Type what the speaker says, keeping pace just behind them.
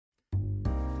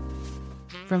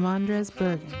From Andres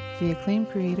Bergen, the acclaimed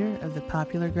creator of the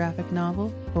popular graphic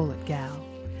novel Bullet Gal,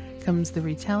 comes the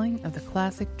retelling of the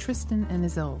classic Tristan and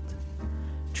Isolde.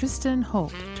 Tristan and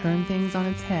Holt turn things on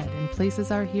its head and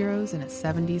places our heroes in a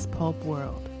 70s pulp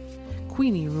world.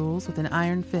 Queenie rules with an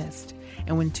iron fist,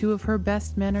 and when two of her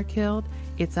best men are killed,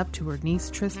 it's up to her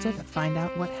niece Trista to find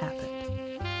out what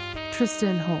happened.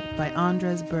 Tristan and Holt by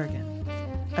Andres Bergen.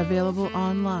 Available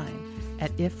online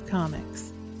at If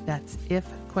Comics. That's If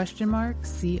 $COMMIX.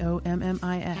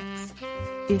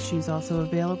 Issues also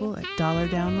available at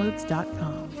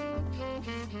dollardownloads.com.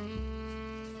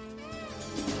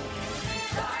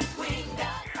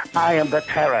 I am the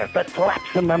terror that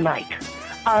flaps in the night.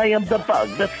 I am the bug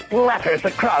that splatters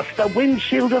across the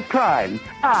windshield of crime.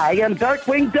 I am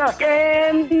Darkwing Duck,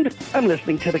 and I'm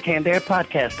listening to the Canned Air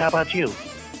podcast. How about you?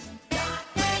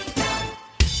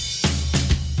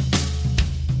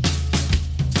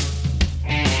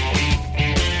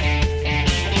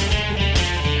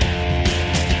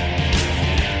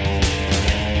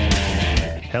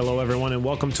 Hello, everyone, and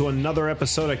welcome to another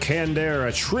episode of Canned Air,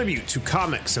 a tribute to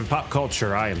comics and pop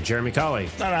culture. I am Jeremy Colley.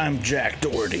 And I'm Jack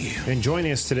Doherty. And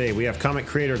joining us today, we have comic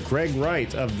creator Greg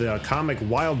Wright of the comic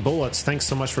Wild Bullets. Thanks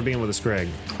so much for being with us, Greg.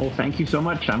 Well, thank you so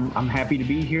much. I'm happy to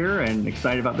be here and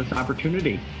excited about this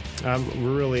opportunity.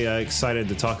 We're really excited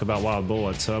to talk about Wild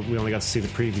Bullets. We only got to see the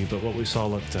preview, but what we saw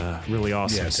looked really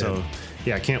awesome.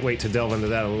 I can't wait to delve into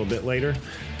that a little bit later.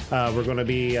 We're going to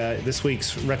be this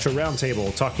week's Retro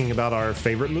Roundtable talking about our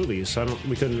favorite movies. So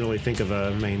we couldn't really think of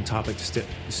a main topic to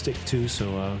stick to.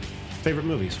 So favorite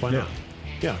movies, why not?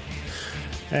 Yeah.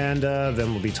 And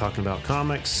then we'll be talking about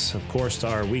comics, of course,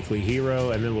 our weekly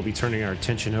hero, and then we'll be turning our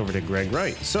attention over to Greg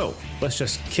Wright. So let's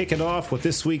just kick it off with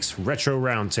this week's Retro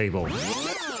Roundtable.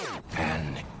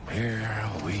 And here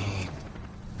we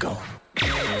go.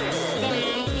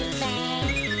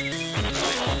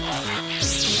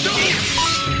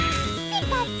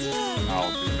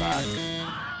 I'll be back.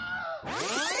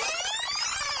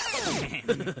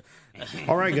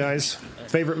 All right, guys.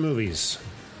 Favorite movies.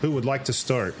 Who would like to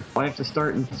start? I have to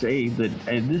start and say that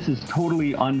this is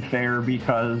totally unfair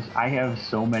because I have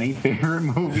so many favorite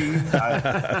movies.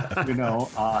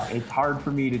 It's hard for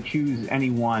me to choose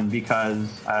any one because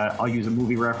I'll use a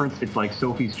movie reference. It's like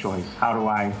Sophie's Choice. How do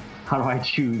I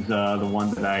choose the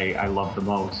one that I love the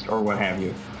most or what have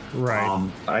you? Right.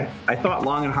 I thought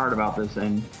long and hard about this,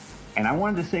 and I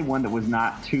wanted to say one that was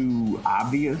not too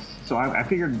obvious. So I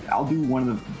figured I'll do one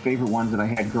of the favorite ones that I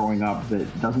had growing up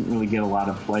that doesn't really get a lot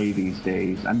of play these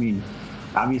days. I mean,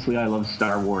 obviously I love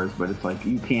Star Wars, but it's like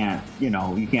you can't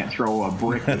throw a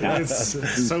brick at It's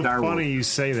so Star funny Wars. you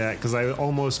say that because I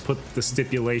almost put the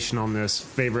stipulation on this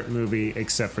favorite movie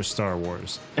except for Star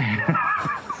Wars.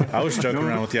 I was joking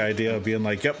around with the idea of being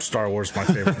like, yep, Star Wars, my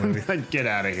favorite movie. Get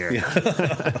out of here.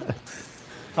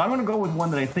 So I'm going to go with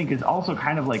one that I think is also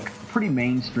kind of like pretty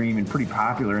mainstream and pretty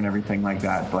popular and everything like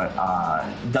that, but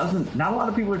not a lot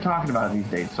of people are talking about it these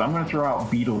days. So I'm going to throw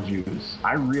out Beetlejuice.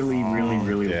 I really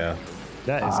Yeah.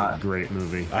 That is a great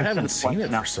movie. I haven't seen it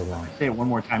for so long. Say it one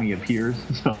more time, he appears.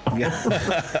 So.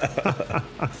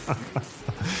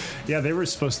 Yeah, they were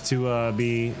supposed to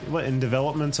be in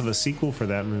development of a sequel for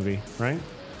that movie, right?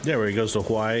 Yeah, where he goes to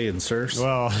Hawaii and surfs.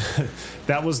 Well,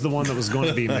 that was the one that was going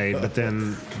to be made, but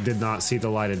then did not see the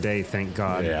light of day, thank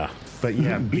God. Yeah. But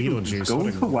yeah, Beetlejuice, what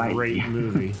a Hawaii. great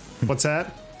movie. What's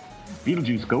that?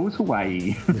 Beetlejuice goes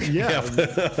Hawaii. Yeah,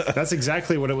 that's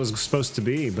exactly what it was supposed to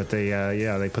be, but they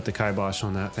put the kibosh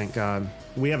on that, thank God.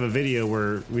 We have a video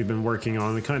where we've been working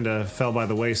on. We kind of fell by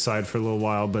the wayside for a little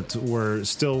while, but we're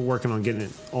still working on getting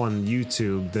it on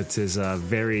YouTube that is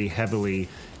very heavily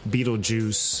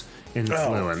Beetlejuice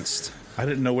influenced. I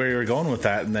didn't know where you were going with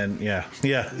that, and then it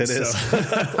is.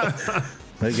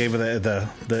 They gave it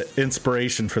the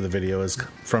inspiration for the video is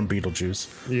from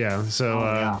Beetlejuice. Yeah,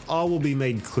 so all will be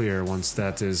made clear once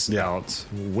that is out.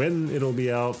 When it'll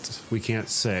be out, we can't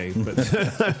say, but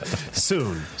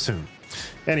soon.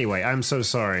 Anyway, I'm so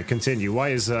sorry. Continue. Why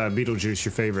is Beetlejuice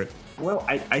your favorite? Well,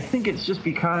 I think it's just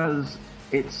because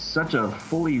it's such a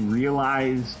fully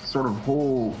realized sort of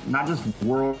whole, not just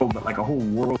world, but like a whole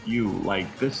world view.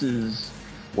 Like, this is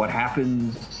what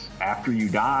happens after you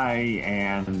die,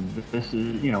 and this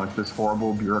is, it's this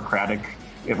horrible bureaucratic,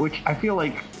 which I feel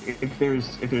like if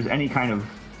there's any kind of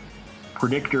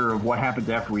predictor of what happens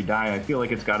after we die, I feel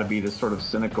like it's got to be this sort of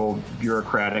cynical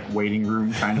bureaucratic waiting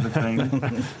room kind of a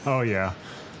thing. Oh, yeah.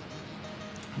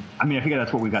 I mean, I figure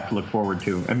that's what we got to look forward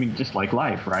to. I mean, just like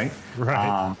life, right?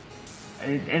 Right.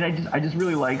 And I just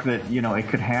really like that, it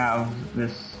could have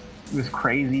this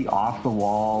crazy off the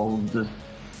wall, just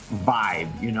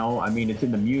vibe, you know? I mean, it's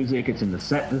in the music, it's in the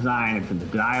set design, it's in the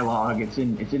dialogue, it's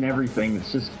in everything.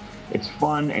 It's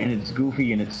fun and it's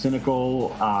goofy and it's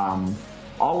cynical,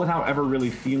 all without ever really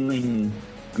feeling.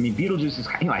 I mean, Beetlejuice is,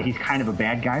 he's kind of a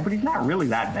bad guy, but he's not really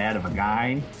that bad of a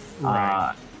guy.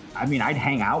 Right. I mean, I'd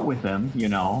hang out with him, you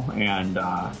know, and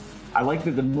I like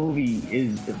that the movie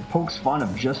it pokes fun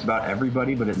of just about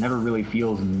everybody, but it never really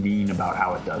feels mean about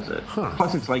how it does it. Huh.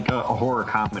 Plus, it's like a horror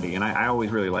comedy, and I always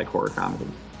really like horror comedies.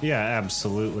 Yeah,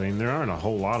 absolutely. And there aren't a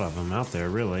whole lot of them out there,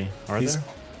 really. Are there?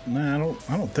 No,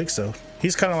 I don't think so.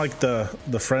 He's kind of like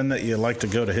the friend that you like to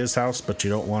go to his house, but you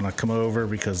don't want to come over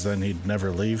because then he'd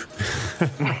never leave.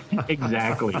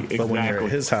 Exactly. But when you're at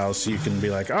his house, you can be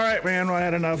like, all right, man, I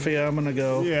had enough of you. I'm going to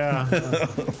go. Yeah.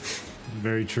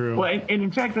 Very true. Well, and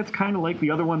in fact, that's kind of like the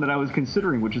other one that I was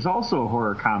considering, which is also a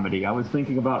horror comedy. I was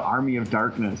thinking about Army of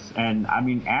Darkness. And, I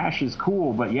mean, Ash is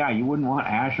cool, but, yeah, you wouldn't want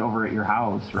Ash over at your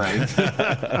house, right?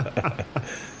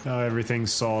 Oh,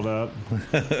 everything's sawed up.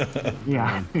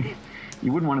 Yeah.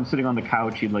 You wouldn't want him sitting on the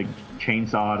couch. You'd, like,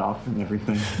 chainsaw it off and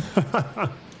everything.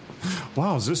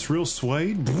 Wow, is this real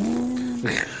suede?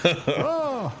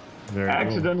 Oh.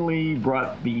 Accidentally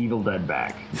brought the Evil Dead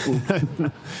back.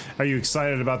 Are you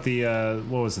excited about the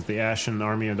the Ash and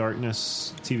Army of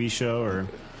Darkness TV show? Or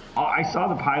I saw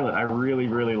the pilot. I really,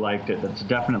 really liked it. That's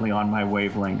definitely on my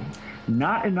wavelength.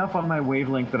 Not enough on my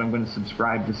wavelength that I'm going to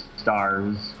subscribe to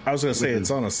Stars. I was going to say it's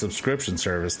on a subscription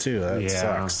service too. That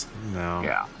sucks. No.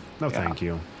 Yeah. No, thank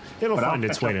you. It'll find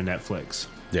its way to Netflix.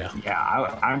 Yeah. Yeah.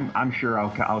 I'm sure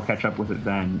I'll catch up with it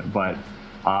then, but.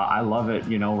 I love it,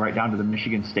 you know, right down to the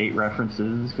Michigan State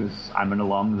references because I'm an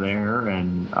alum there,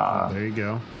 and there you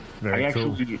go. Very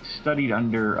cool. I actually studied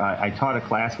under. I taught a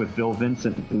class with Bill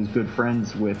Vincent, who's good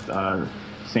friends with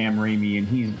Sam Raimi, and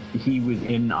he was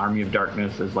in Army of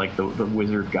Darkness as like the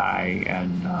wizard guy,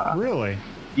 and really.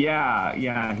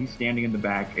 Yeah, he's standing in the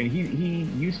back, and he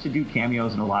used to do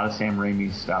cameos in a lot of Sam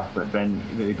Raimi's stuff, but then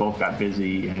they both got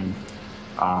busy, and.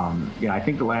 I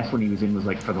think the last one he was in was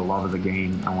like For the Love of the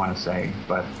Game, I want to say.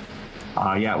 But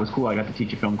it was cool. I got to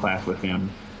teach a film class with him.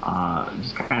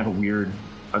 Just kind of a weird.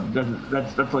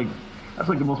 That's like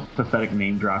the most pathetic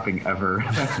name dropping ever.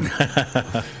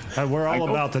 We're all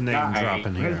about the name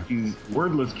dropping here. Has these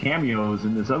wordless cameos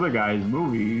in this other guy's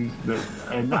movies,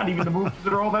 and not even the movies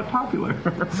that are all that popular.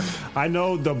 I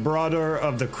know the brother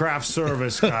of the craft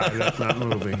service guy that's that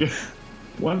movie.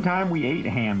 One time we ate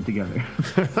ham together.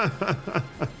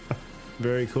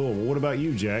 Very cool. Well, what about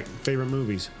you, Jack? Favorite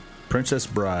movies? Princess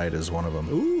Bride is one of them.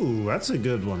 Ooh, that's a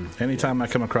good one. Anytime I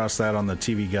come across that on the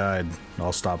TV guide,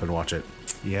 I'll stop and watch it.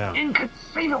 Yeah.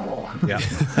 Inconceivable. Yeah.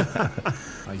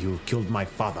 You killed my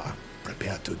father.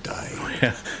 Prepare to die.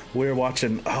 Yeah. We were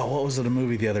watching, what was it, a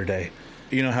movie the other day?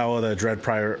 You know how the Dread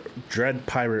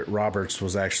Pirate Roberts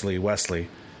was actually Wesley?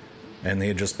 And they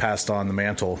had just passed on the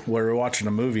mantle. We were watching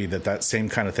a movie that same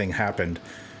kind of thing happened,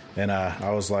 and I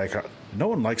was like, no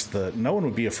one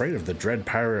would be afraid of the Dread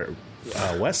Pirate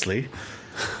Wesley.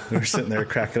 We were sitting there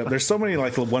cracking up. There's so many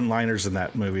like one-liners in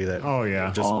that movie that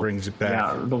just brings it back.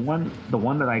 Yeah, the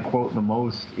one that I quote the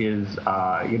most is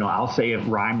I'll say a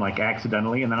rhyme like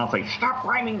accidentally, and then I'll say stop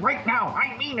rhyming right now.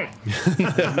 I mean it.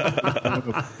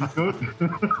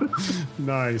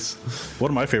 Nice. One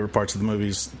of my favorite parts of the movie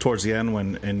is towards the end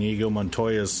when Inigo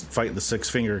Montoya's fighting the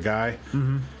six-finger guy,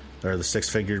 or the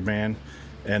six-fingered man,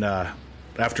 and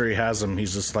after he has him,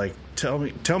 he's just like, tell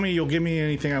me you'll give me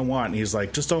anything I want. And he's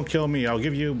like, just don't kill me. I'll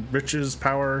give you riches,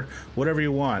 power, whatever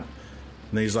you want.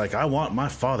 And he's like, I want my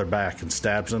father back, and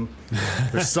stabs him.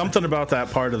 There's something about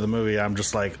that part of the movie. I'm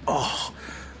just like,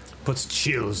 puts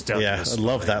chills down. Yeah, I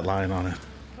love that line on it.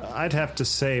 I'd have to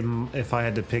say, if I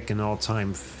had to pick an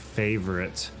all-time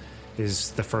favorite,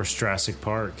 is the first Jurassic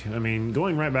Park. I mean,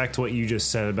 going right back to what you just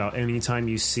said about anytime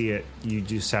you see it, you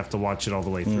just have to watch it all the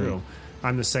way through.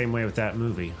 I'm the same way with that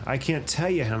movie. I can't tell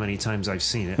you how many times I've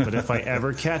seen it, but if I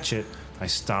ever catch it, I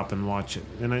stop and watch it.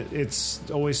 And it's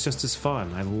always just as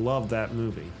fun. I love that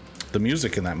movie. The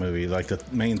music in that movie, like the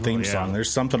main theme song, there's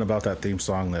something about that theme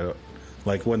song that,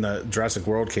 like when the Jurassic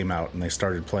World came out and they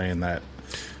started playing that,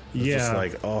 just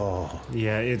like,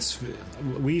 Yeah,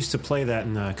 we used to play that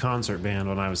in a concert band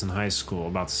when I was in high school,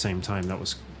 about the same time that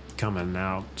was coming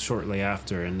out, shortly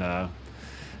after, and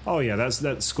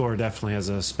that score definitely has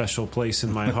a special place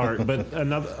in my heart. But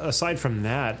aside from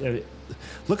that,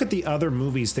 look at the other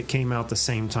movies that came out the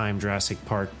same time Jurassic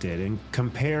Park did and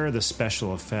compare the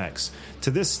special effects. To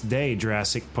this day,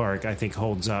 Jurassic Park, I think,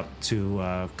 holds up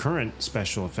to current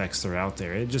special effects that are out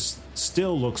there. It just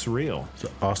still looks real.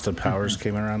 So Austin Powers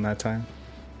came around that time?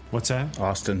 What's that?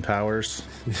 Austin Powers.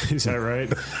 Is that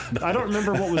right? I don't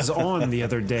remember what was on the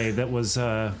other day. That was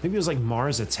maybe it was like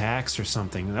Mars Attacks or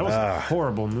something. That was a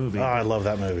horrible movie. Oh, I love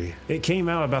that movie. It came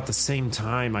out about the same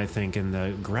time, I think, and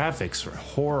the graphics were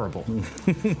horrible.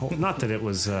 Not that it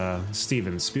was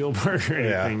Steven Spielberg or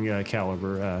anything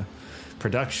caliber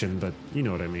production, but you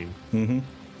know what I mean.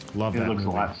 Mm-hmm. Love that movie. It looks a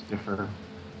lot stiffer.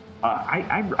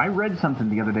 I read something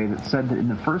the other day that said that in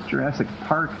the first Jurassic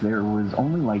Park there was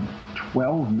only like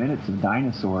 12 minutes of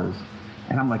dinosaurs.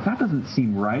 And I'm like, that doesn't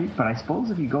seem right. But I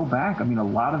suppose if you go back, I mean, a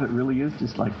lot of it really is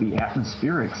just like the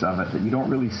atmospherics of it, that you don't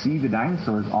really see the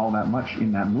dinosaurs all that much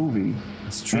in that movie.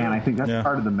 That's true. And I think that's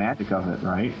part of the magic of it,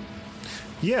 right?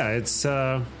 Yeah, it's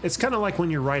kind of like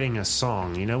when you're writing a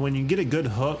song. You know, when you get a good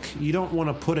hook, you don't want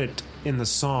to put it in the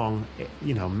song,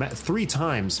 3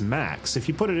 times max. If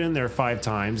you put it in there 5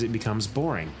 times, it becomes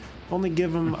boring. Only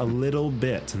give them a little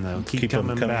bit, and they'll keep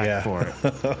coming back for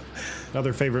it.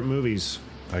 Other favorite movies?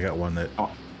 I got one that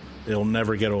it'll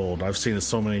never get old. I've seen it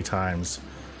so many times.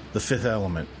 The Fifth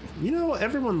Element. You know,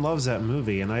 everyone loves that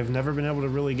movie, and I've never been able to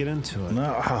really get into it. No,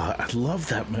 I love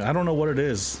that movie. I don't know what it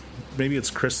is. Maybe it's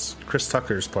Chris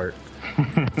Tucker's part.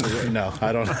 No,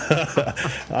 I don't.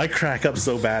 I crack up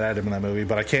so bad at him in that movie,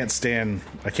 but I can't stand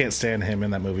him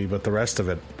in that movie. But the rest of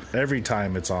it, every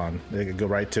time it's on, they could go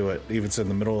right to it. Even if it's in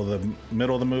the middle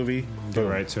of the movie, go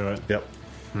right to it. Yep.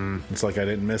 It's like I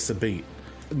didn't miss a beat.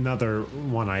 Another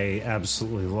one I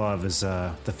absolutely love is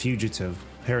The Fugitive.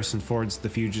 Harrison Ford's The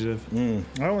Fugitive.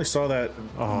 I only saw that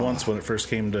once when it first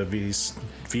came to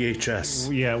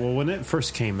VHS. Yeah, well, when it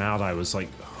first came out, I was like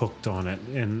hooked on it,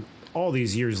 and all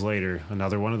these years later,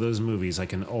 another one of those movies I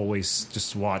can always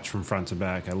just watch from front to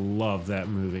back. I love that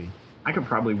movie. I could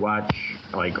probably watch,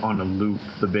 like, on a loop,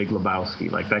 The Big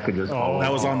Lebowski. Like, that could just...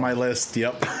 that was on my list,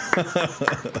 yep.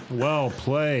 Well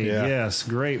played, yes.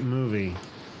 Great movie.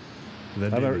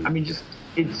 I mean, just...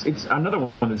 It's another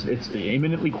one. It's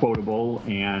eminently quotable,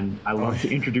 and I love to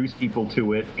introduce people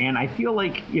to it. And I feel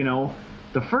like,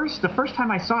 the first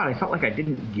time I saw it, I felt like I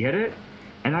didn't get it.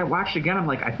 And I watched again, I'm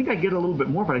like, I think I get a little bit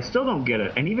more, but I still don't get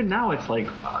it. And even now, it's like,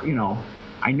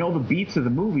 I know the beats of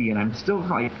the movie, and I'm still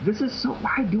like,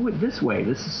 why do it this way?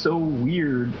 This is so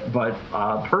weird, but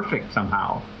perfect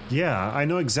somehow. Yeah, I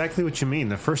know exactly what you mean.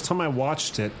 The first time I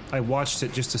watched it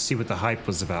just to see what the hype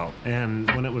was about. And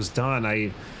when it was done,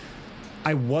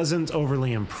 I wasn't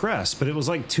overly impressed, but it was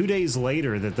like 2 days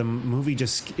later that the movie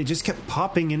just kept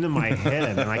popping into my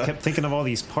head, and I kept thinking of all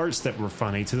these parts that were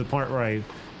funny, to the part where I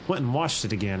went and watched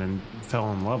it again and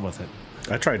fell in love with it.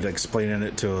 I tried to explain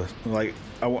it to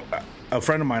a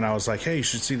friend of mine. I was like, "Hey, you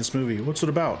should see this movie. What's it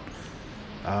about?"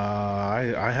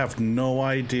 I have no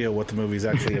idea what the movie's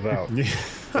actually about.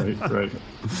 Right.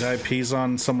 Guy pees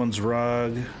on someone's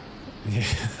rug. Yeah.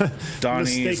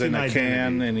 Donnie's in a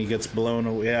can and he gets blown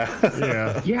away.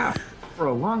 Yeah. For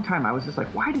a long time, I was just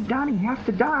like, why did Donnie have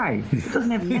to die? It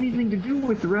doesn't have anything to do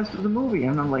with the rest of the movie.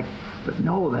 And I'm like, but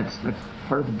no, that's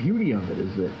part of the beauty of it,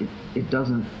 is that it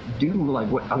doesn't do like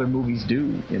what other movies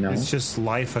do. It's just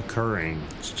life occurring.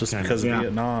 It's just because of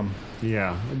Vietnam.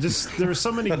 Yeah, just there were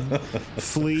so many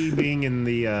Flea being in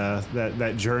the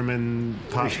that German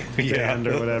pop band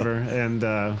or whatever,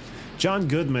 and John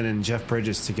Goodman and Jeff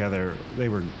Bridges together, they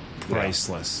were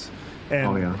priceless.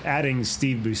 And adding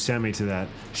Steve Buscemi to that,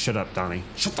 shut up, Donnie.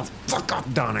 Shut the fuck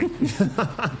up, Donnie.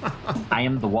 I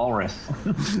am the walrus.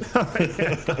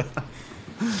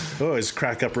 He's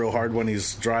crack up real hard when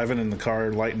he's driving in the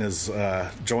car, lighting his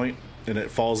joint, and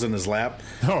it falls in his lap.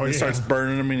 He starts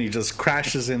burning him, and he just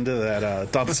crashes into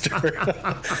that dumpster.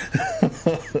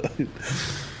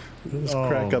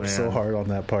 Crack up so hard on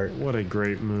that part. What a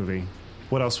great movie.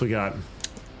 What else we got?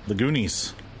 The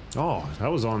Goonies. Oh, that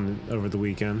was on over the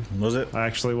weekend. Was it? I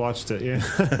actually watched it, yeah.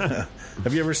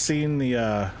 Have you ever seen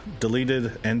the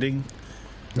deleted ending?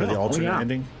 Or the alternate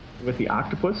ending? With the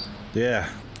octopus? Yeah.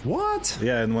 What?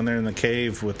 Yeah, and when they're in the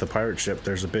cave with the pirate ship,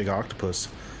 there's a big octopus.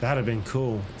 That'd have been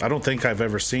cool. I don't think I've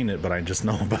ever seen it, but I just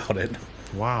know about it.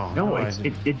 Wow. No,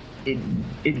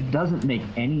 it doesn't make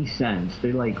any sense.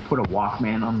 They like put a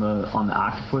Walkman on the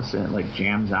octopus and it like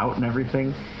jams out and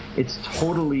everything. It's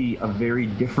totally a very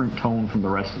different tone from the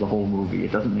rest of the whole movie.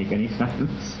 It doesn't make any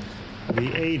sense. The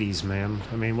 80s, man.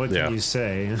 I mean, what can you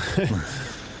say?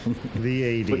 The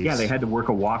 80s. But yeah, they had to work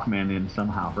a Walkman in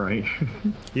somehow, right?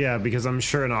 Yeah, because I'm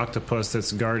sure an octopus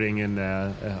that's guarding an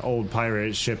old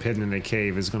pirate ship hidden in a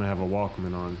cave is going to have a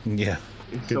Walkman on. Yeah.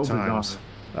 It's Good so times.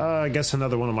 I guess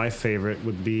another one of my favorite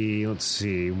would be, let's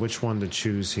see, which one to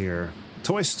choose here.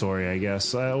 Toy Story, I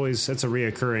guess. It's a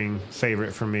reoccurring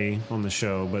favorite for me on the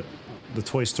show, but the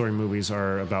Toy Story movies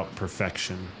are about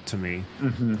perfection to me.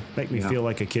 Make me Yeah. feel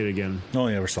like a kid again. I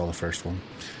only ever saw the first one.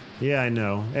 Yeah, I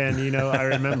know. And, you know, I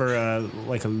remember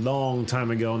like a long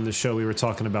time ago on the show, we were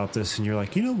talking about this, and you're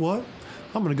like, you know what?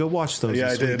 I'm going to go watch those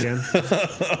Yeah, this I did.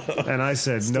 weekend. And I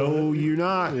said, no, you're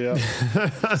not. Yeah.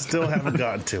 Still haven't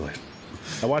gotten to it.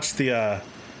 I watched the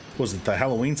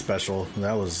Halloween special.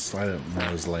 That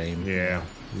was lame. Yeah.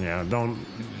 Yeah. Don't.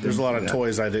 There's a lot of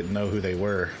toys I didn't know who they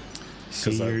were. See,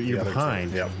 'Cause you're the other two-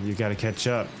 behind. Yep. You got to catch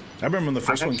up. I remember when the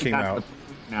first I've one actually came got out. to the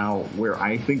point now where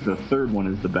I think the third one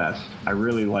is the best. I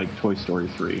really like Toy Story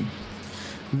 3.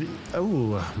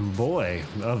 Oh boy,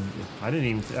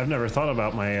 I've never thought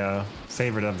about my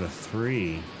favorite of the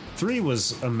three. 3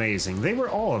 was amazing. They were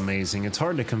all amazing. It's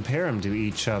hard to compare them to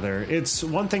each other. It's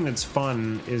one thing that's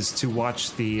fun is to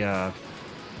watch the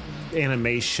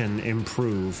animation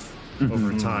improve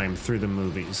over time through the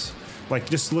movies. Like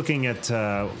just looking at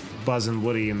Buzz and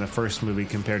Woody in the first movie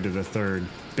compared to the third,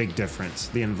 big difference.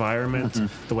 The environment,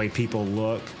 the way people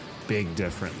look, big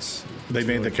difference. They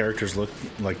made the characters look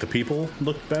like the people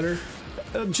look better.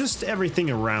 Just everything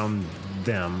around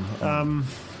them.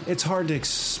 It's hard to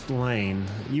explain.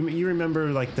 You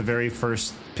remember like the very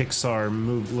first Pixar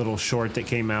little short that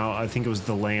came out? I think it was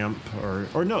The Lamp,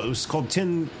 or no, it was called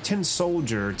Tin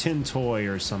Soldier, Tin Toy,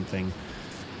 or something.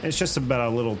 And it's just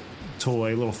about a little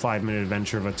toy, a little 5-minute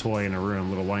adventure of a toy in a room,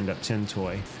 little wind-up tin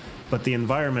toy. But the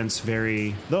environment's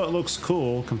though it looks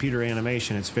cool, computer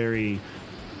animation, it's very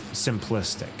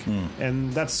simplistic.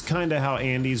 And that's kind of how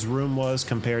Andy's room was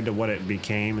compared to what it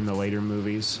became in the later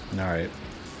movies. All right.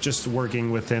 Just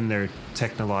working within their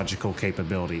technological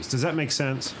capabilities. Does that make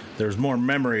sense? There's more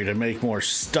memory to make more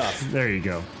stuff. There you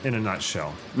go, in a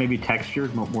nutshell. Maybe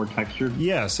textured, more textured.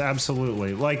 Yes,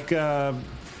 absolutely. Like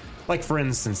for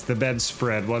instance, the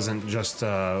bedspread wasn't just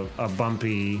a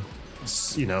bumpy,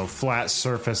 flat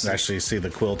surface. Actually see the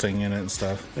quilting in it and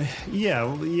stuff.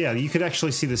 Yeah, you could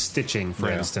actually see the stitching, for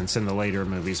Yeah. instance, in the later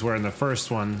movies, where in the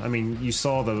first one, I mean, you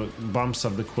saw the bumps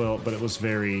of the quilt, but it was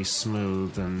very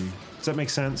smooth. And does that make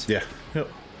sense? Yeah. Yep.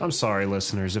 I'm sorry,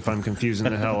 listeners, if I'm confusing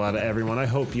the hell out of everyone. I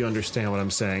hope you understand what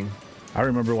I'm saying. I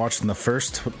remember watching the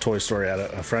first Toy Story at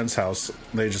a friend's house.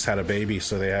 They just had a baby,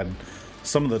 so they had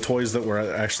some of the toys that were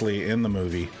actually in the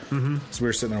movie. So we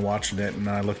were sitting there watching it, and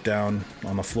I looked down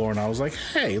on the floor, and I was like,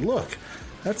 hey, look,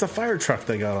 that's a fire truck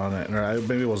they got on it. Or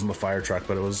maybe it wasn't the fire truck,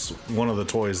 but it was one of the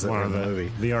toys that were in the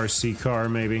movie. The RC car,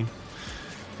 maybe.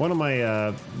 One of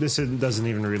my, this doesn't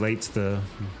even relate to the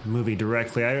movie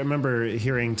directly. I remember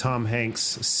hearing Tom Hanks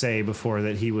say before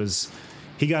that he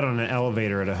got on an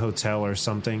elevator at a hotel or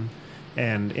something,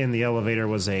 and in the elevator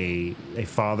was a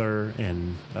father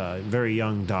and a very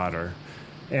young daughter,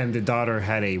 and the daughter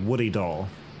had a Woody doll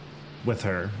with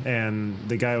her, and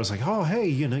the guy was like, oh, hey,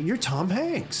 you're Tom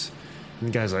Hanks. And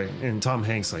the guy's like, and Tom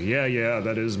Hanks like, yeah,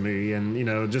 that is me.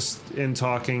 And, just in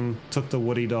talking, took the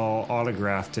Woody doll,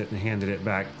 autographed it, and handed it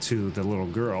back to the little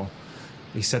girl.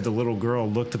 He said the little girl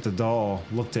looked at the doll,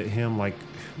 looked at him like,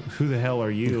 who the hell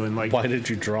are you? And like, Why did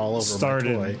you draw all over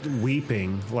started my toy?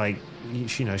 weeping. Like,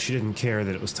 she didn't care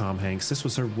that it was Tom Hanks. This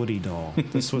was her Woody doll.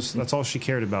 That's all she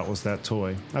cared about was that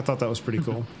toy. I thought that was pretty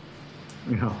cool.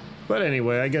 Yeah. But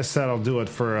anyway, I guess that'll do it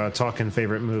for talking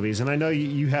favorite movies. And I know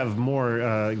you have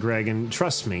more, Greg, and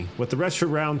trust me, with the Retro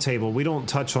Roundtable, we don't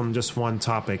touch on just one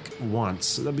topic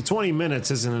once. 20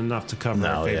 minutes isn't enough to cover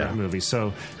our favorite movie.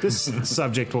 So this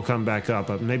subject will come back up,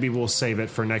 but maybe we'll save it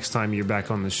for next time you're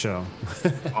back on the show.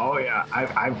 Oh yeah,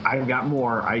 I've got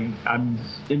more. I'm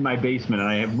in my basement and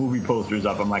I have movie posters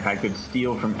up. I'm like, I could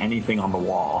steal from anything on the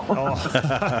wall.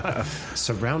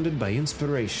 Surrounded by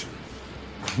inspiration.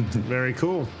 Very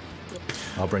cool.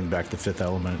 I'll bring back The Fifth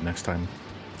Element next time.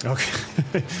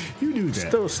 Okay. You do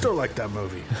that. Still like that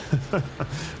movie.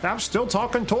 I'm still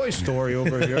talking Toy Story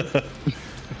over here.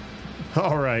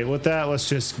 All right, with that, let's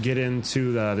just get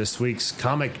into this week's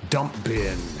comic dump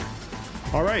bin.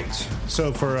 All right,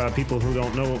 so for people who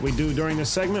don't know what we do during this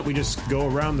segment, we just go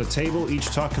around the table, each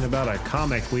talking about a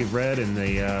comic we've read in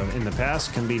the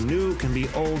past. Can be new, can be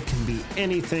old, can be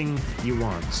anything you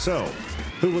want. So,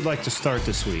 who would like to start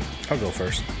this week? I'll go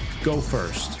first. Go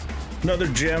first. Another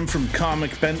gem from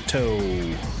Comic Bento.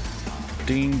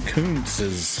 Dean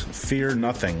Koontz's Fear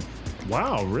Nothing.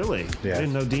 Wow, really? Yeah. I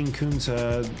didn't know Dean Koontz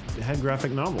had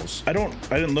graphic novels. I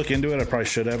didn't look into it. I probably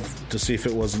should have to see if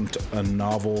it wasn't a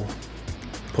novel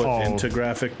put into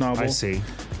graphic novel. I see.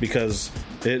 Because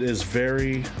it is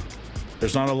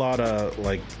there's not a lot of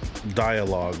like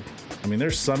dialogue. I mean,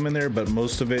 there's some in there, but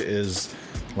most of it is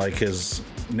like his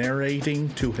narrating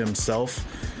to himself.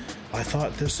 I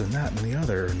thought this and that and the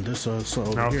other and this so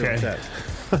over here and that.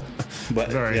 But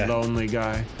Very lonely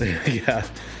guy. Yeah.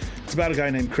 It's about a guy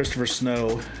named Christopher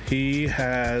Snow. He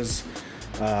has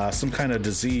some kind of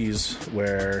disease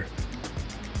where,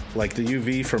 like, the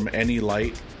UV from any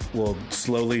light will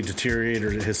slowly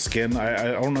deteriorate his skin.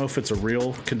 I don't know if it's a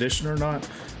real condition or not,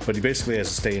 but he basically has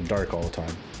to stay in dark all the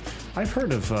time. I've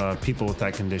heard of people with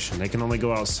that condition. They can only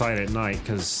go outside at night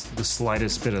because the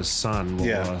slightest bit of sun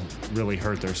will really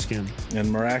hurt their skin. And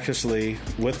miraculously,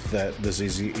 with that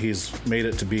disease, he's made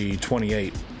it to be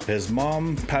 28. His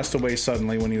mom passed away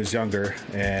suddenly when he was younger,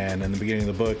 and in the beginning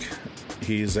of the book,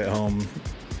 he's at home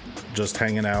just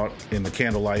hanging out in the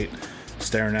candlelight,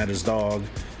 staring at his dog.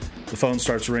 The phone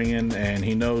starts ringing, and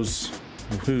he knows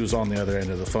who's on the other end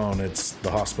of the phone. It's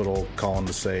the hospital calling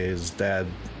to say his dad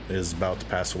is about to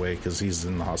pass away because he's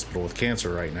in the hospital with cancer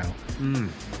right now.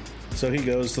 So he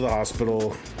goes to the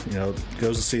hospital,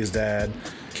 goes to see his dad.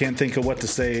 Can't think of what to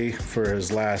say for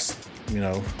his last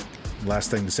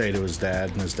thing to say to his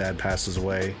dad, and his dad passes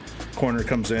away. Coroner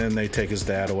comes in, they take his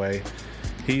dad away.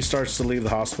 He starts to leave the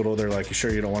hospital. They're like, "You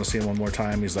sure you don't want to see him one more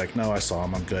time?" He's like, "No, I saw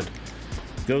him, I'm good."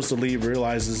 Goes to leave,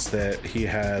 realizes that he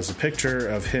has a picture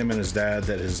of him and his dad,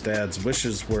 that his dad's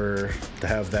wishes were to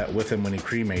have that with him when he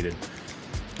cremated.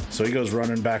 So he goes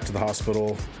running back to the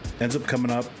hospital, ends up coming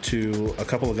up to a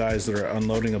couple of guys that are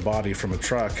unloading a body from a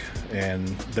truck, and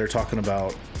they're talking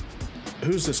about,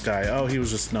 "Who's this guy?" "Oh, he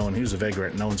was just known. He was a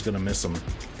vagrant. No one's going to miss him."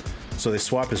 So they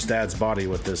swap his dad's body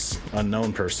with this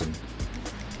unknown person,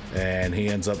 and he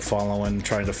ends up following,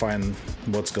 trying to find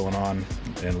what's going on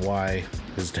and why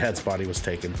his dad's body was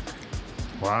taken.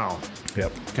 Wow.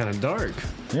 Yep. Kind of dark.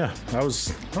 Yeah, I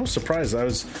was surprised.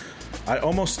 I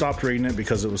almost stopped reading it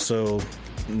because it was so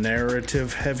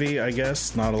narrative heavy, I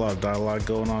guess. Not a lot of dialogue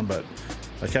going on, but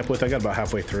I got about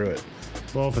halfway through it.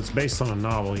 Well, if it's based on a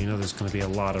novel, there's going to be a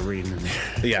lot of reading in there.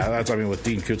 Yeah, with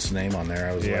Dean Koontz' name on there,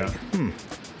 I was like,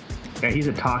 Yeah, he's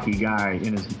a talky guy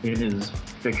in his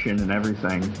fiction and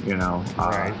everything,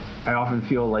 Right. I often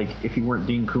feel like if he weren't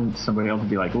Dean Koontz, somebody else would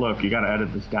be like, "Look, you got to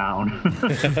edit this down."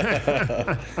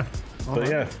 But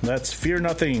yeah, that's Fear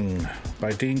Nothing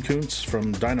by Dean Koontz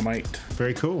from Dynamite.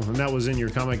 Very cool. And that was in your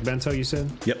comic bento, you said?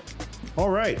 Yep. All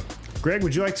right. Greg,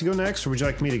 would you like to go next, or would you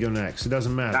like me to go next? It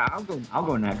doesn't matter. I'll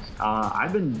go next.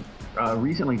 I've been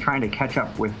recently trying to catch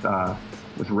up with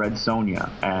Red Sonja,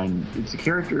 and it's a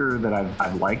character that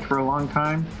I've liked for a long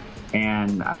time.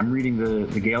 And I'm reading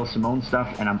the Gail Simone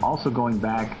stuff, and I'm also going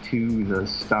back to the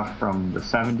stuff from the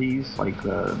 70s, like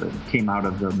that came out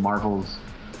of the Marvel's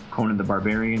Conan the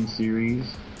Barbarian series.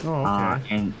 Oh, okay.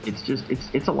 And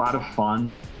it's a lot of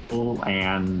fun,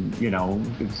 and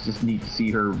it's just neat to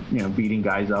see her beating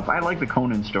guys up. I like the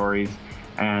Conan stories,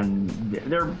 and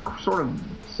they're sort of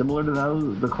similar to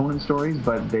the Conan stories,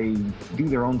 but they do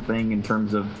their own thing in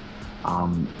terms of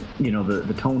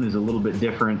the tone is a little bit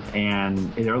different,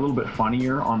 and they're a little bit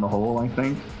funnier on the whole, I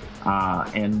think.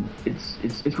 And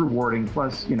it's rewarding.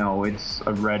 Plus, it's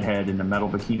a redhead in a metal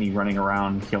bikini running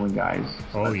around killing guys.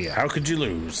 Oh yeah! How could you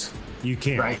lose? You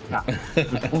can't. Right? Yeah.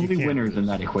 There's only winners in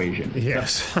that equation.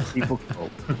 Yes. People go.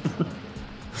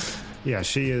 Yeah,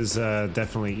 she is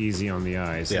definitely easy on the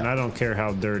eyes, and I don't care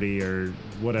how dirty or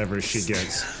whatever she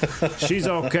gets. She's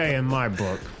okay in my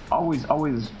book.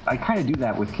 Always, I kind of do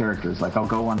that with characters. Like, I'll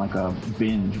go on like a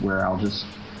binge where I'll just,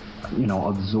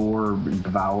 absorb and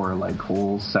devour like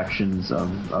whole sections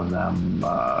of them,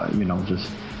 just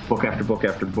book after book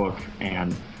after book.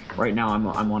 And right now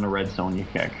I'm on a Red Sonja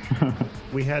kick.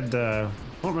 We had, I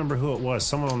don't remember who it was,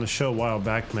 someone on the show a while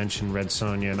back mentioned Red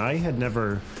Sonja, and I had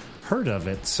never heard of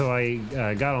it. So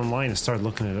I got online and started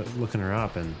looking her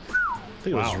up, and I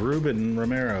think it was Ruben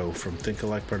Romero from Think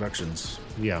Alike Productions.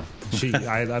 Yeah,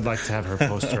 I'd like to have her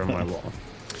poster on my wall.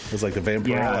 It was like the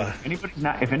Vampire.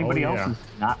 Yeah, if anybody else has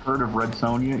not heard of Red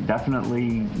Sonja,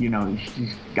 definitely,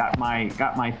 she's got my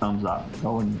thumbs up.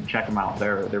 Go and check them out.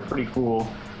 They're pretty cool,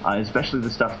 especially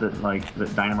the stuff that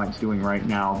Dynamite's doing right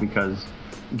now, because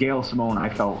Gail Simone, I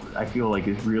feel like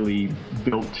is really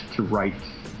built to write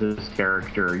this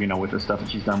character. With the stuff that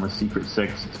she's done with Secret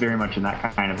Six, it's very much in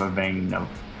that kind of a vein of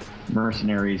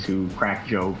mercenaries who crack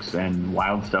jokes and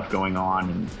wild stuff going on,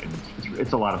 and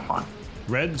it's a lot of fun.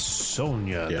 Red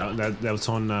Sonja. Yeah. That was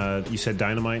on, you said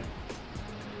Dynamite?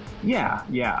 Yeah.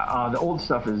 The old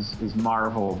stuff is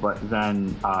Marvel, but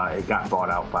then it got bought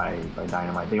out by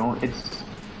Dynamite.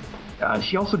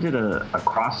 She also did a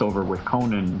crossover with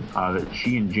Conan that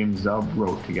she and Jim Zub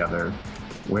wrote together,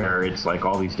 where it's like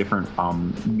all these different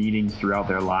meetings throughout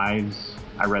their lives.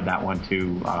 I read that one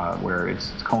too, where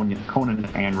it's Conan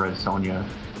and Red Sonja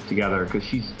together, because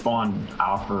she's spawned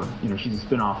off of, she's a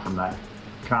spin-off from that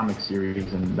comic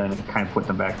series, and then it kind of put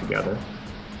them back together.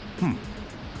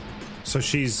 So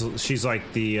she's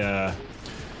like the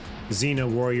Xena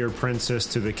Warrior Princess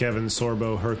to the Kevin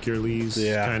Sorbo Hercules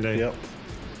kind of. Yep.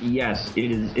 Yes,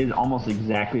 it is almost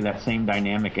exactly that same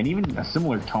dynamic, and even a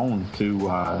similar tone to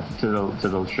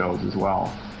those shows as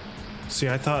well. See,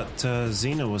 I thought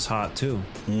Xena was hot too.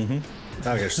 Mm-hmm.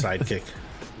 I guess sidekick.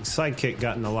 Sidekick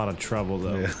got in a lot of trouble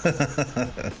though.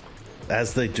 Yeah.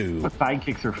 As they do. What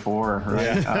sidekicks are for,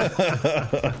 right?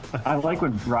 Yeah. I like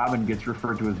when Robin gets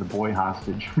referred to as the boy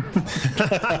hostage.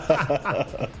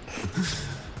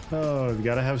 Oh, you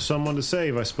got to have someone to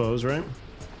save, I suppose, right?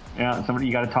 Yeah,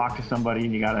 you got to talk to somebody,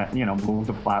 and you got to, move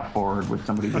the plot forward with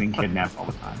somebody getting kidnapped all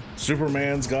the time.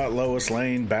 Superman's got Lois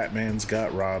Lane, Batman's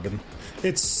got Robin.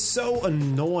 It's so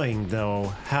annoying,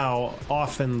 though, how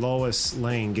often Lois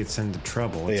Lane gets into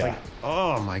trouble. It's like,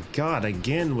 oh my God,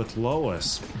 again with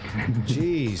Lois.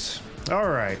 Jeez. All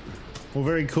right. Well,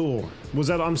 very cool.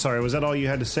 I'm sorry, was that all you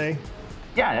had to say?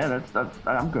 Yeah, that's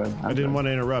I'm good. I didn't want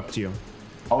to interrupt you.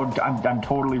 Oh, I'm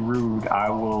totally rude. I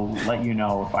will let you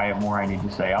know if I have more I need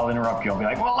to say. I'll interrupt you. I'll be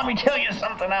like, well, let me tell you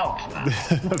something else.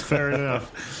 Fair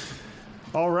enough.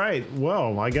 All right.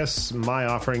 Well, I guess my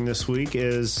offering this week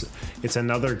it's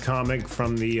another comic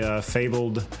from the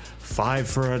fabled 5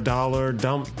 for $1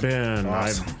 dump bin.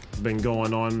 Awesome. I've been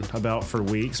going on about for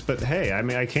weeks, but hey, I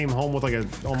mean, I came home with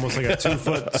almost like a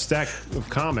 2-foot stack of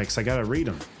comics. I got to read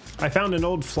them. I found an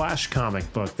old Flash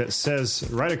comic book that says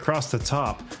right across the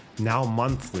top, now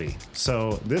monthly.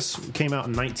 So this came out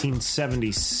in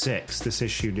 1976. This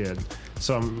issue did.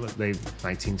 So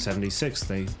 1976,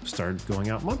 they started going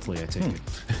out monthly, I take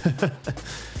it.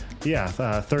 Yeah,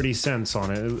 30 cents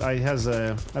on it. I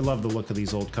love the look of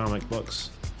these old comic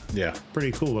books. Yeah.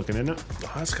 Pretty cool looking, isn't it?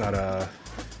 Oh, it's got a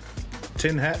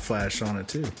Tin Hat Flash on it,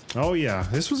 too. Oh, yeah.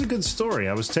 This was a good story.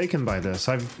 I was taken by this.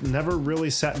 I've never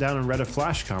really sat down and read a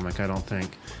Flash comic, I don't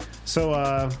think. So,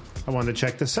 I wanted to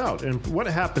check this out. And what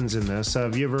happens in this?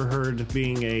 Have you ever heard,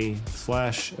 being a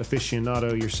Flash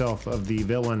aficionado yourself, of the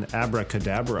villain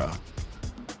Abracadabra?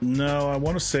 No, I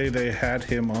want to say they had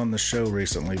him on the show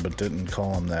recently, but didn't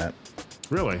call him that.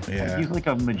 Really? Yeah. He's like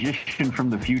a magician from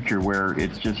the future where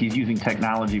it's just he's using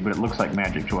technology, but it looks like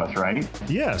magic to us, right?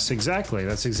 Yes, exactly.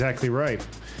 That's exactly right.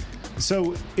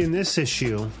 So in this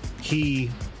issue, he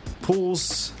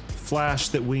pulls Flash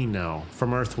that we know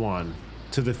from Earth 1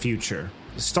 to the future.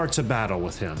 Starts a battle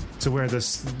with him to where the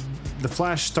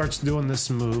Flash starts doing this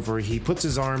move where he puts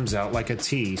his arms out like a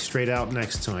T straight out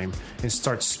next to him and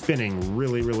starts spinning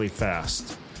really, really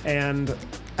fast. And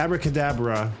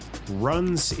Abracadabra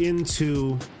runs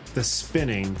into the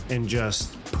spinning and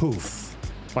just poof,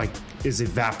 like is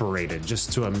evaporated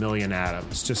just to a million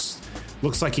atoms. Just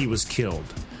looks like he was killed.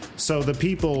 So the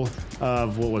people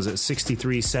of,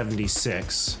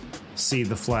 6376 see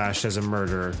the Flash as a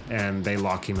murderer, and they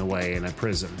lock him away in a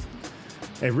prison.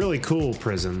 A really cool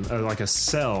prison, like a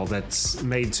cell that's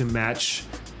made to match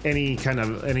any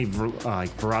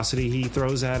veracity he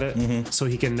throws at it, so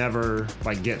he can never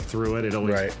get through it. It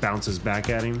always bounces back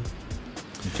at him.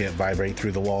 You can't vibrate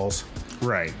through the walls.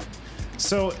 Right.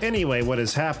 So anyway, what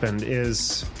has happened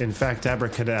is, in fact,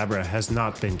 Abracadabra has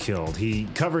not been killed. He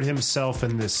covered himself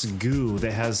in this goo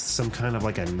that has some kind of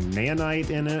like a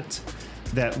nanite in it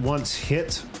that once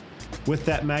hit with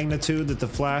that magnitude that the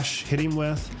Flash hit him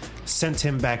with, sent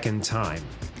him back in time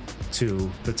to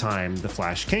the time the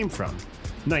Flash came from,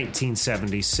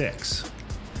 1976.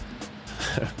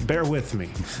 Bear with me.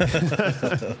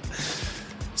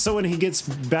 So when he gets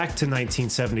back to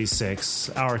 1976,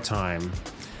 our time,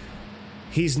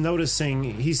 he's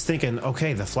thinking,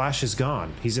 okay, the Flash is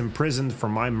gone. He's imprisoned for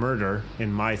my murder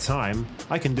in my time.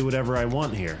 I can do whatever I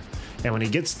want here. And when he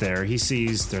gets there, he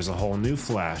sees there's a whole new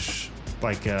Flash,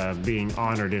 being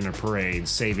honored in a parade,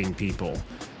 saving people.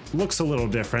 Looks a little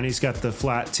different. He's got the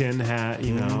flat tin hat,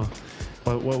 you know.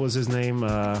 What was his name?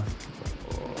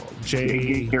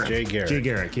 Jay Garrick. Jay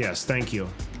Garrick, yes, thank you.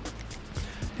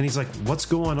 And he's like, what's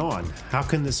going on? How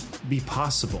can this be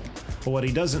possible? Well, what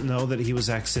he doesn't know that he was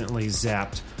accidentally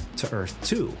zapped to Earth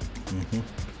 2.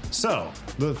 So,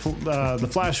 the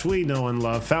Flash we know and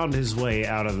love found his way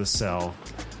out of the cell.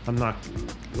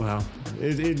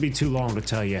 It'd be too long to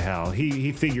tell you how.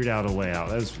 He figured out a way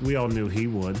out, as we all knew he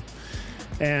would.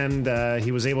 And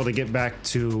he was able to get back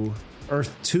to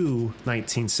Earth 2,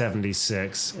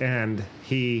 1976, and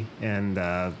he and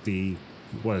the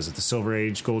Silver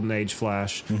Age, Golden Age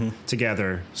Flash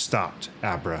together stopped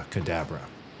Abracadabra.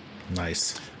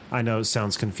 Nice. I know it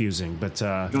sounds confusing, but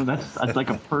that's like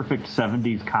a perfect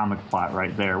 70s comic plot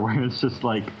right there, where it's just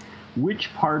like,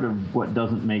 which part of what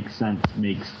doesn't make sense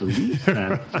makes the least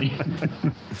sense?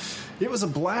 It was a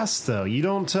blast, though.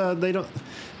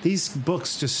 These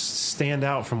books just stand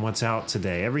out from what's out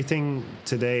today. Everything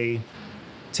today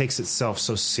takes itself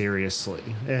so seriously.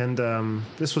 And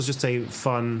this was just a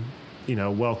fun,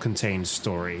 well-contained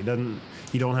story.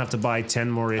 You don't have to buy 10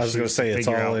 more issues. I was going to say, to it's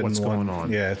figure all out in what's one, going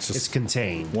on. Yeah, it's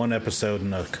contained. One episode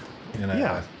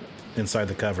inside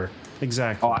the cover.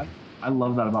 Exactly. Oh, I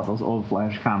love that about those old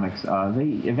Flash comics.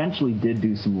 They eventually did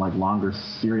do some longer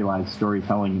serialized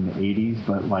storytelling in the 80s,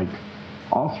 but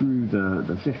all through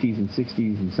the 50s and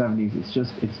 60s and 70s,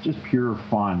 it's just pure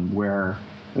fun, where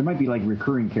there might be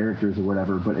recurring characters or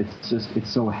whatever, but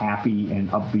it's so happy and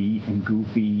upbeat and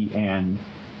goofy, and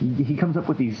he comes up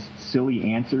with these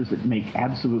silly answers that make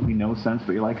absolutely no sense,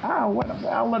 but you're like, I'll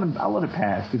let it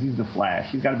pass because he's the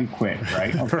Flash. He's got to be quick,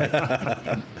 right?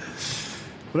 Okay.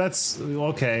 Well, that's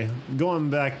okay. Going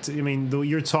back to,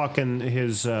 you're talking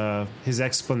his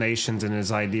explanations and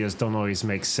his ideas don't always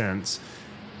make sense.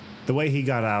 The way he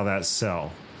got out of that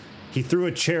cell, he threw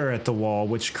a chair at the wall,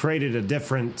 which created a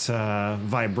different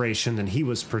vibration than he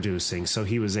was producing. So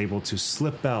he was able to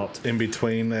slip out in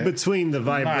between the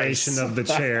vibration of the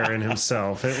chair and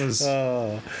himself.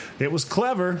 It was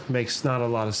clever. Makes not a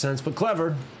lot of sense, but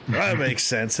clever. That makes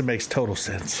sense. It makes total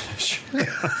sense.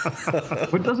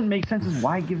 What doesn't make sense is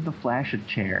why give the Flash a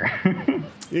chair?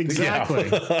 Exactly.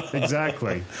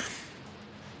 Exactly.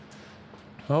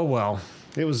 Oh well.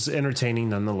 It was entertaining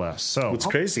nonetheless. So it's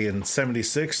crazy. In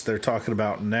 '76, they're talking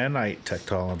about nanite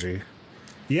technology.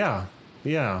 Yeah.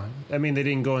 They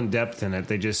didn't go in depth in it.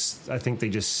 I think they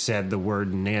just said the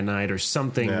word nanite or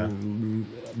something,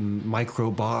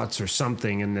 microbots or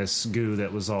something in this goo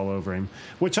that was all over him.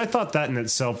 Which I thought that in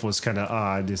itself was kind of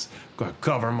odd. Just gotta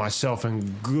cover myself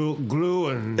in goo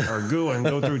and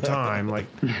go through time.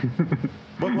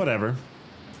 But whatever.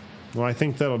 Well, I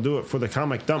think that'll do it for the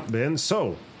comic dump bin.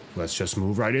 So let's just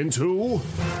move right into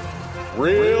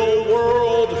Real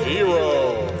World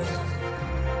Heroes.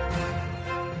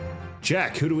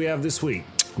 Jack, who do we have this week?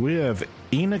 We have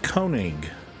Ina Koenig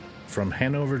from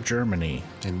Hanover, Germany.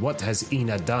 And what has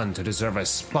Ina done to deserve a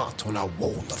spot on our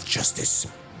wall of justice?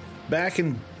 Back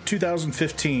in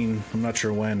 2015, I'm not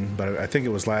sure when, but I think it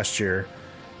was last year,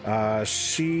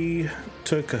 she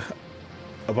took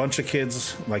a bunch of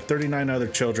kids, 39 other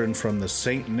children from the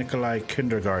St. Nikolai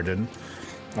Kindergarten,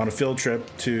 on a field trip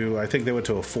to, I think they went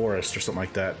to a forest or something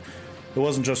like that. It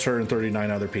wasn't just her and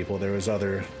 39 other people. There was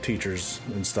other teachers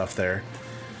and stuff there.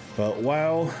 But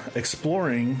while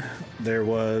exploring, there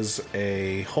was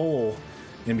a hole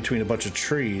in between a bunch of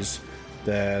trees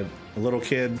that a little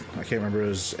kid, I can't remember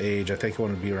his age, I think he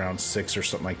wanted to be around 6 or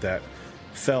something like that,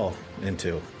 fell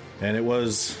into. And it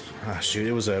was,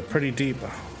 it was a pretty deep, I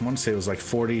want to say it was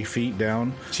 40 feet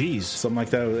down. Jeez. Something like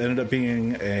that. It ended up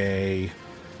being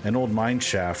an old mine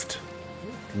shaft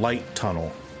light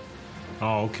tunnel.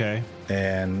 Oh, okay.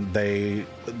 And they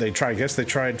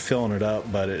tried filling it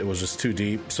up, but it was just too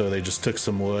deep, so they just took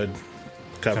some wood,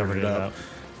 covered it up.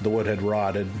 The wood had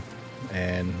rotted,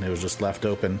 and it was just left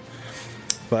open.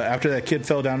 But after that kid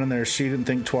fell down in there, she didn't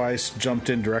think twice, jumped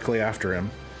in directly after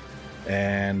him,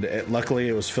 and luckily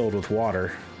it was filled with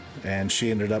water, and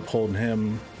she ended up holding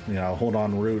him, hold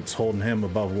on roots, holding him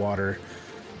above water,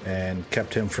 and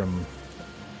kept him from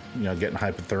getting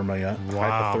hypothermia.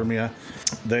 Wow. Hypothermia.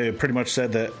 They pretty much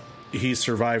said that he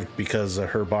survived because of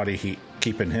her body heat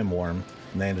keeping him warm.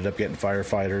 And they ended up getting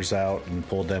firefighters out and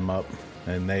pulled them up.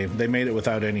 And they made it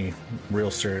without any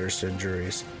real serious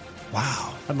injuries.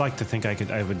 Wow. I'd like to think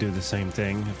I would do the same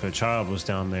thing if a child was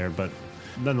down there, but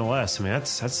nonetheless,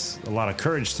 that's a lot of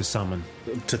courage to summon.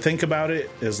 To think about it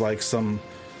is like some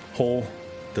hole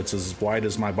that's as wide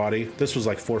as my body. This was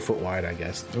 4 foot wide, I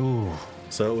guess. Ooh.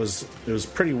 So it was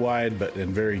pretty wide,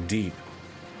 and very deep.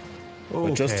 Okay.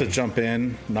 But just to jump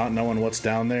in, not knowing what's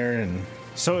down there, and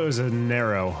so it was a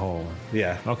narrow hole.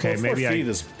 Yeah. Okay. Well, maybe 4 feet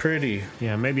is pretty.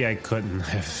 Yeah. Maybe I couldn't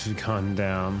have gone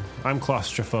down. I'm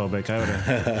claustrophobic. I would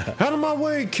have. Out of my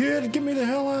way, kid! Get me the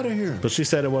hell out of here. But she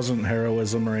said it wasn't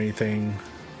heroism or anything.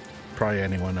 Probably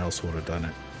anyone else would have done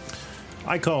it.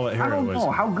 I call it heroism. I don't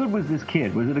know. How good was this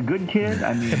kid? Was it a good kid?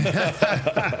 I mean,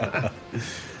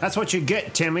 that's what you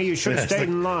get, Timmy. You should have stayed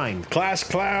in line. Class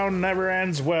clown never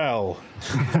ends well.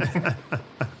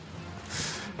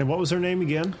 And what was her name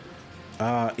again?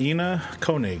 Ina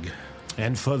Koenig.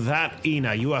 And for that,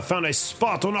 Ina, you have found a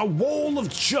spot on a wall of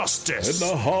justice. In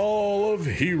the Hall of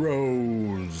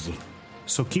Heroes.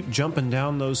 So keep jumping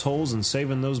down those holes and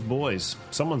saving those boys.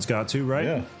 Someone's got to, right?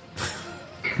 Yeah.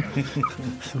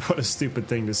 What a stupid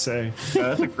thing to say. Yeah,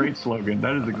 that's a great slogan.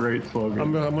 That is a great slogan.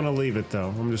 I'm going to leave it, though.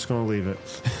 I'm just going to leave it.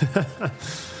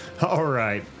 All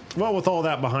right. Well, with all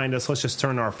that behind us, let's just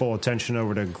turn our full attention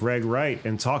over to Greg Wright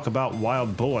and talk about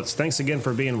Wild Bullets. Thanks again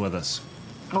for being with us.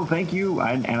 Oh, thank you,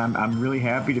 and I'm really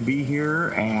happy to be here,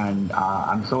 and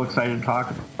I'm so excited to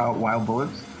talk about Wild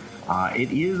Bullets.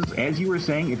 It is, as you were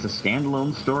saying, it's a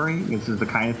standalone story. This is the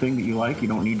kind of thing that you like. You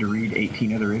don't need to read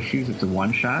 18 other issues. It's a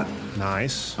one-shot.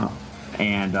 Nice.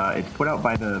 And it's put out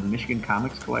by the Michigan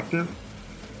Comics Collective.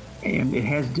 And it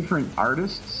has different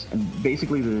artists, and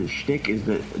basically the shtick is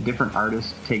that a different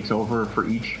artist takes over for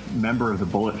each member of the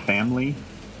Bullet family.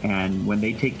 And when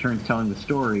they take turns telling the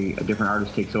story, a different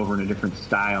artist takes over in a different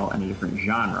style and a different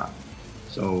genre.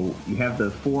 So you have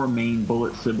the 4 main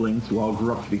Bullet siblings who all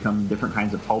grew up to become different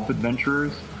kinds of pulp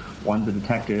adventurers. One's a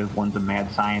detective, one's a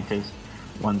mad scientist,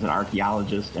 one's an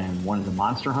archaeologist, and one is a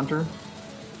monster hunter.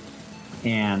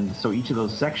 And so each of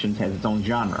those sections has its own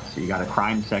genre. So you got a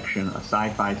crime section, a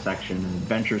sci-fi section, an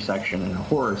adventure section, and a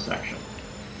horror section.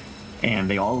 And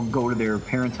they all go to their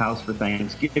parents' house for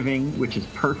Thanksgiving, which is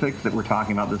perfect that we're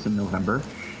talking about this in November.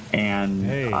 And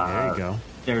hey, there you go.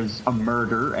 There's a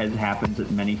murder, as happens at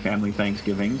many family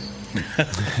Thanksgivings.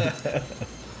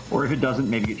 Or if it doesn't,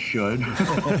 maybe it should.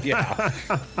 Yeah.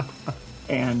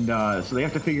 And so they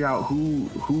have to figure out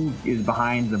who is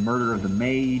behind the murder of the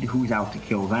maid, who's out to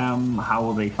kill them, how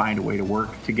will they find a way to work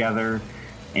together.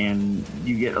 And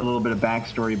you get a little bit of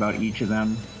backstory about each of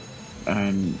them.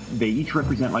 And they each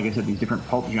represent, like I said, these different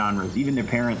pulp genres. Even their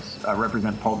parents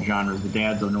represent pulp genres. The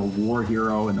dad's an old war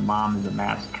hero, and the mom is a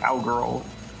masked cowgirl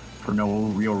for no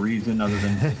real reason other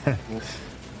than...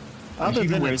 Other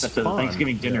than wears it's that to fun.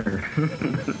 Thanksgiving dinner.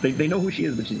 they know who she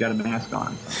is, but she's got a mask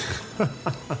on.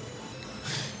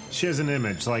 She has an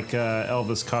image like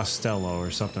Elvis Costello or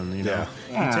something, you know.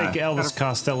 Yeah. You take Elvis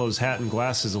Costello's hat and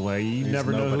glasses away, you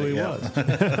never know who he was.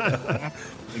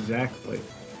 Exactly.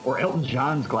 Or Elton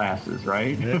John's glasses,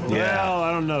 right? Well,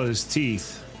 I don't know, his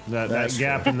teeth. That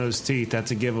gap in those teeth, that's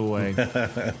a giveaway.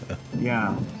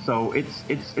 Yeah. So it's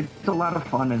a lot of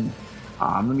fun, and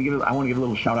I want to give a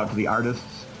little shout out to the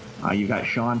artists. You've got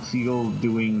Sean Siegel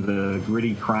doing the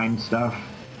gritty crime stuff.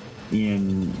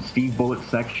 In Steve Bullett's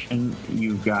section,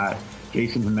 you've got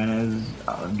Jason Jimenez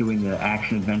doing the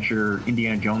action-adventure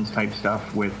Indiana Jones type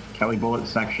stuff with Kelly Bullett's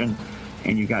section.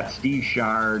 And you've got Steve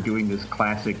Shar doing this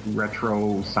classic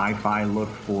retro sci-fi look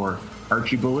for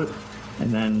Archie Bullitt.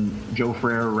 And then Joe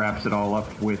Frere wraps it all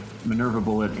up with Minerva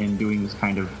Bullitt and doing this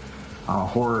kind of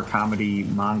horror comedy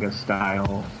manga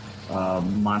style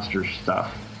monster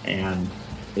stuff. And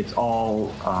it's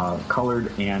all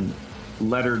colored and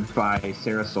lettered by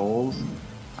Sarah Soules.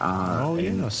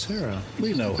 Sarah.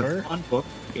 We know her. It's a fun book.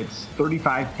 It's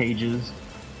 35 pages.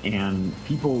 And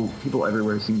people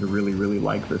everywhere seem to really, really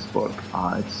like this book.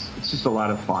 It's just a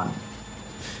lot of fun.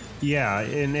 Yeah,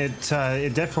 and it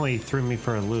definitely threw me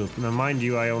for a loop. Now, mind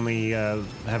you, I only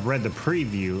have read the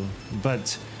preview,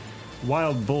 but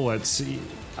Wild Bullets,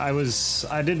 I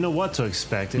didn't know what to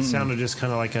expect. It sounded just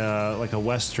kind of like a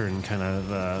Western kind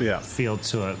of feel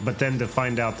to it. But then to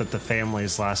find out that the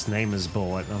family's last name is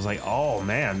Bullet, I was like, oh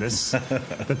man,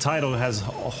 the title has a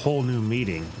whole new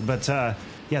meaning. But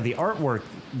yeah, the artwork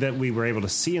that we were able to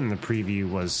see in the preview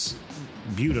was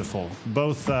beautiful.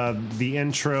 Both the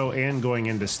intro and going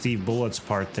into Steve Bullett's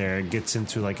part there, it gets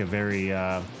into like a very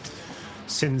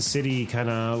Sin City kind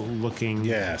of looking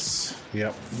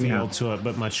feel to it,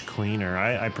 but much cleaner.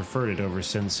 I preferred it over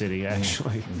Sin City,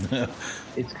 actually.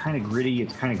 It's kind of gritty,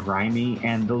 it's kind of grimy,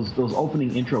 and those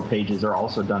opening intro pages are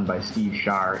also done by Steve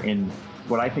Shar. And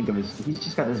what I think of is he's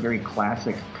just got this very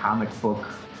classic comic book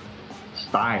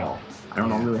style. I don't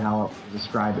know really how to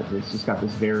describe it, but it's just got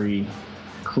this very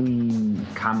clean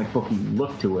comic booky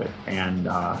look to it. And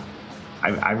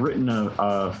I've written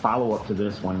a follow-up to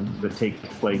this one that takes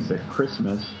place at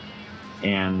Christmas,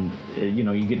 and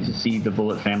you get to see the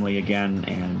Bullet family again,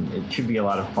 and it should be a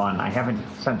lot of fun. I haven't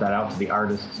sent that out to the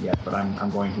artists yet, but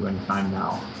I'm going to anytime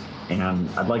now. And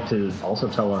I'd like to also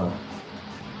tell a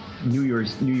New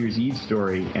Year's Eve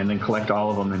story and then collect all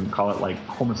of them and call it like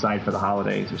Homicide for the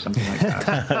Holidays or something like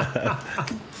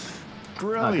that.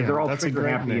 Brilliant. They're all That's a trigger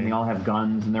great happy name. and they all have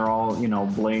guns and they're all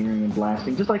blaring and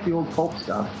blasting just like the old pulp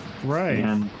stuff. Right.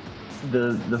 And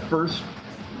the first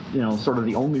sort of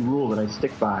the only rule that I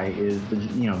stick by is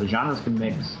the genres can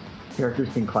mix, characters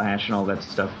can clash and all that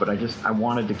stuff, but I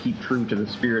wanted to keep true to the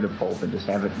spirit of pulp and just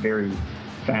have it very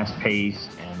fast paced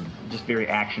and just very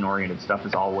action oriented. Stuff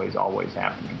is always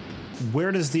happening.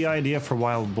 Where does the idea for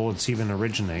Wild Bullets even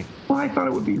originate? Well, I thought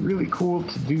it would be really cool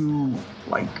to do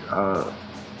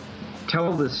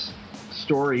tell this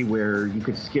story where you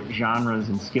could skip genres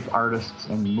and skip artists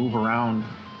and move around.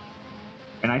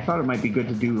 And I thought it might be good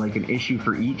to do like an issue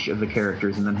for each of the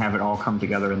characters and then have it all come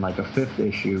together in like a 5th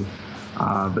issue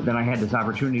But then I had this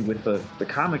opportunity with the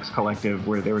Comics Collective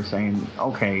where they were saying,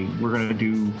 okay, we're going to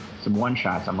do some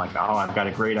one-shots. I'm like, oh, I've got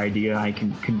a great idea. I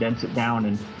can condense it down.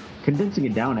 And condensing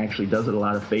it down actually does it a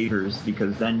lot of favors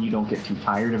because then you don't get too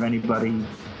tired of anybody.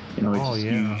 You know,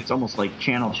 it's almost like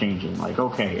channel changing. Like,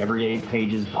 okay, every 8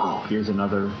 pages, here's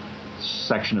another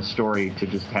section of story to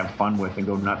just have fun with and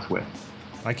go nuts with.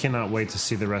 I cannot wait to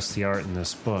see the rest of the art in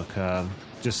this book.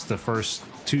 Just the first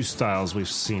 2 styles we've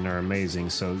seen are amazing,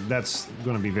 so that's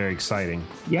going to be very exciting.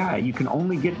 Yeah, you can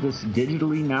only get this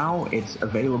digitally now. It's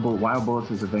available, Wild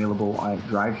Bullets is available at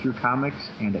Drive-Thru Comics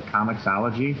and at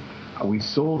Comixology. We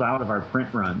sold out of our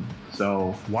print run,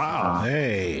 so... Wow.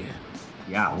 Hey.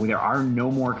 Yeah, there are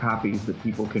no more copies that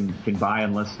people can buy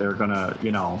unless they're going to,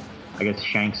 you know, I guess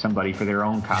shank somebody for their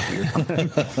own copy or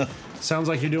something. Sounds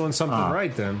like you're doing something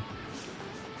right then.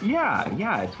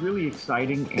 Yeah, it's really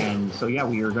exciting. And so, yeah,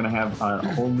 we are going to have a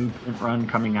whole new print run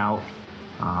coming out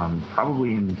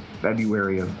probably in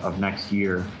February of next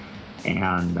year.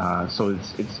 And so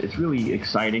it's really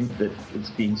exciting that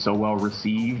it's being so well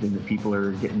received and that people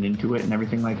are getting into it and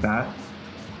everything like that.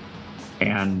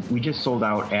 And we just sold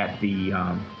out at the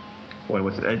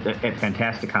at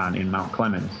Fantasticon in Mount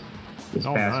Clemens this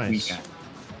past weekend.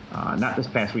 Not this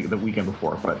past week, the weekend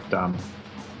before, but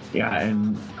yeah.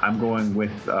 And I'm going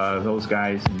with those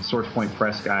guys and Source Point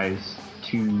Press guys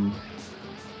to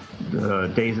the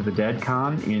Days of the Dead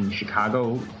Con in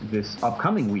Chicago this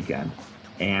upcoming weekend,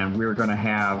 and we're going to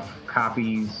have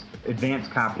copies, advanced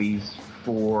copies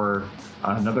for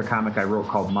another comic I wrote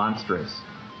called Monstrous.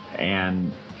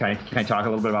 And can I talk a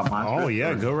little bit about Monstrous? Oh,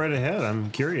 yeah, go right ahead.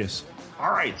 I'm curious. All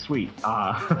right, sweet.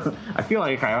 I feel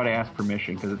like I ought to ask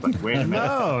permission because it's like, wait a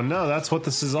minute. No, that's what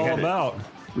this is all about.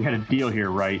 We had a deal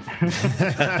here, right?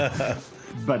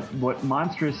 But what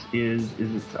Monstrous is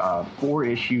it's a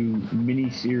 4-issue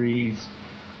miniseries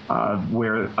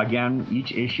where, again,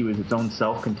 each issue is its own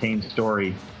self-contained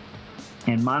story.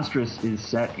 And Monstrous is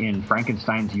set in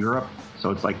Frankenstein's Europe, so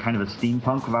it's like kind of a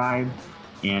steampunk vibe.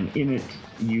 And in it,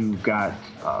 you've got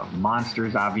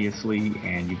monsters, obviously,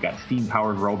 and you've got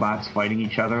steam-powered robots fighting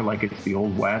each other like it's the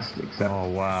Old West, except,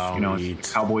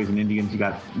 it's cowboys and Indians. You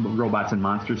got robots and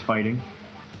monsters fighting.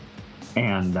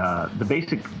 And the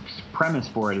basic premise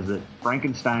for it is that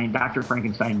Dr.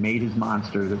 Frankenstein made his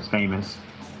monster that's famous,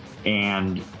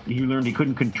 and you learned he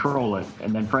couldn't control it.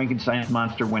 And then Frankenstein's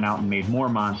monster went out and made more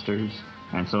monsters.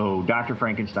 And so Dr.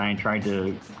 Frankenstein tried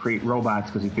to create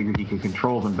robots because he figured he could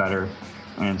control them better.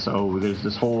 And so there's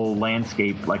this whole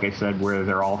landscape, like I said, where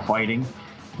they're all fighting.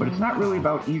 But it's not really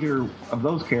about either of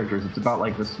those characters. It's about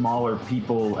like the smaller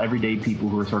people, everyday people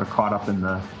who are sort of caught up in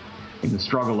the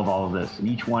struggle of all of this. And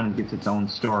each one gets its own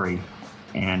story.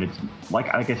 And it's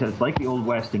like I said, it's like the Old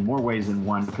West in more ways than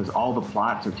one because all the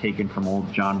plots are taken from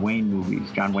old John Wayne movies,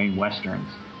 John Wayne Westerns.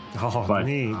 But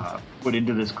put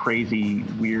into this crazy,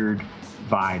 weird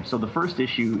vibe. So the first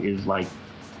issue is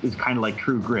kind of like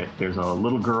True Grit. There's a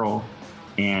little girl,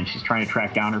 and she's trying to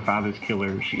track down her father's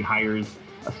killer. She hires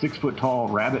a 6-foot-tall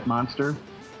rabbit monster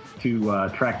to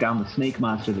track down the snake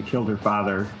monster that killed her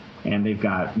father. And they've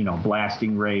got,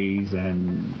 blasting rays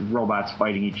and robots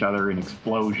fighting each other and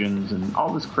explosions and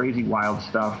all this crazy wild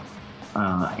stuff.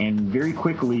 And very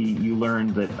quickly you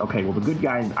learn that, okay, well, the good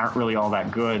guys aren't really all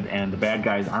that good and the bad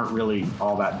guys aren't really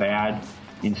all that bad.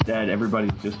 Instead,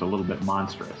 everybody's just a little bit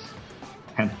monstrous,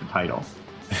 hence the title.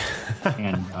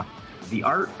 And the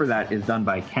art for that is done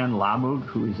by Ken Lamug,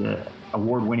 who is an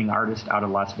award-winning artist out of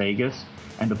Las Vegas.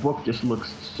 And the book just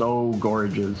looks so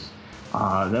gorgeous.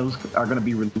 Those are going to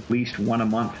be released one a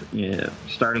month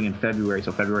starting in February,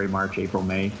 so February, March, April,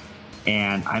 May.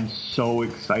 And I'm so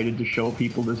excited to show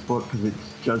people this book because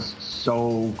it's just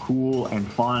so cool and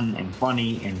fun and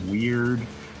funny and weird.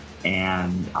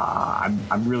 And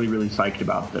I'm really, really psyched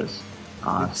about this.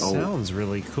 Sounds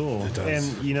really cool. It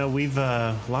does. And, we've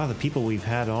a lot of the people we've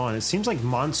had on, it seems like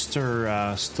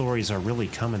monster stories are really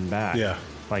coming back. Yeah.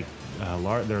 Like,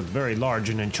 they're very large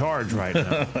and in charge right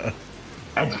now.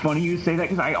 It's funny you say that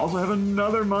because I also have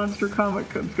another monster comic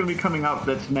that's going to be coming out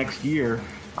that's next year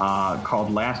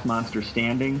called Last Monster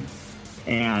Standing.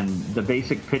 And the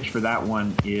basic pitch for that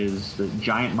one is that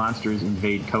giant monsters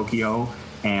invade Tokyo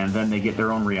and then they get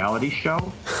their own reality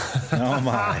show. Oh,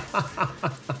 my.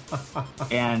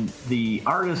 And the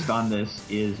artist on this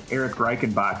is Eric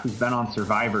Reichenbach, who's been on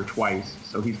Survivor twice.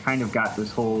 So he's kind of got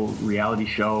this whole reality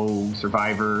show,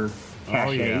 Survivor cachet.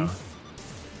 Oh, yeah.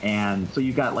 And so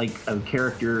you got like a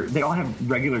character. They all have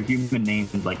regular human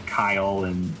names like Kyle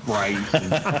and Bryce and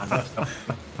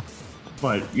stuff.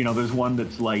 But, there's one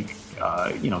that's like,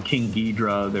 King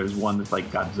Ghidorah. There's one that's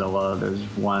like Godzilla. There's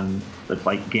one that's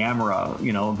like Gamera,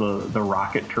 the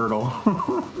rocket turtle.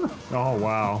 Oh,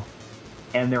 wow.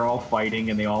 And they're all fighting,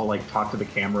 and they all like talk to the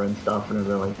camera and stuff, and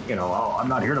they're like, oh, I'm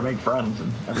not here to make friends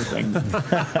and everything.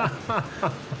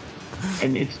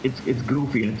 And it's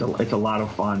goofy, and it's a lot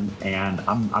of fun, and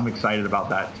I'm excited about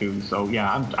that too. So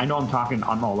yeah, I'm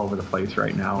all over the place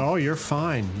right now. Oh, you're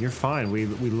fine. You're fine. We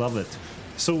love it.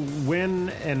 So when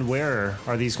and where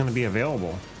are these going to be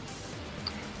available?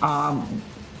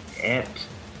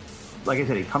 Like I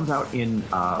said, it comes out in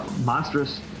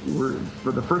Monstrous.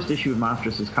 For the first issue of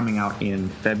Monstrous is coming out in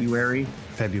February.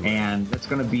 And it's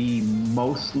going to be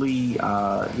mostly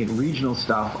regional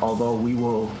stuff. Although we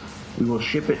will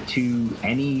ship it to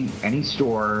any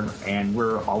store, and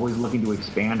we're always looking to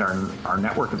expand our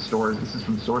network of stores. This is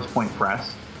from SourcePoint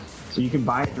Press, so you can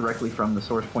buy it directly from the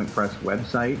SourcePoint Press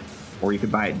website, or you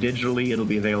could buy it digitally. It'll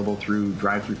be available through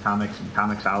Drive-Thru Comics and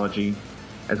Comixology,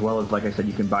 as well as, like I said,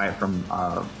 you can buy it from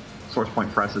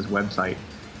SourcePoint Press's website.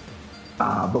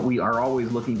 But we are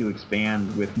always looking to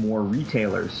expand with more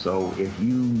retailers. So if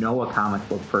you know a comic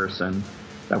book person,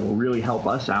 that will really help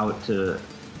us out to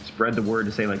spread the word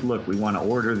to say, like, look, we want to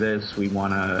order this. We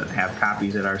want to have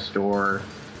copies at our store.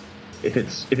 If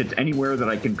it's anywhere that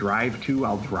I can drive to,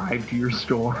 I'll drive to your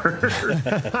store.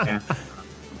 And,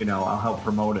 I'll help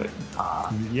promote it.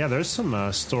 Yeah, there's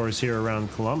some stores here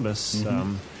around Columbus.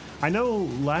 Mm-hmm. I know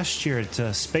last year at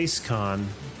SpaceCon,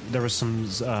 there was some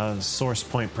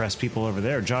SourcePoint Press people over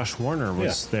there. Josh Warner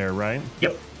was there, right?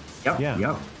 Yep.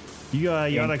 You ought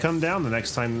to come down the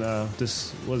next time.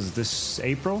 This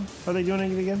April? Are they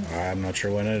doing it again? I'm not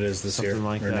sure when it is this year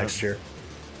or next year.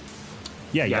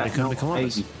 Yeah, you got to come to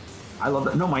Columbus. I love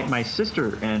that. No, my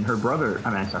sister and her brother.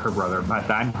 I mean, her brother, but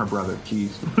I'm her brother.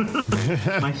 Jeez.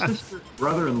 My sister's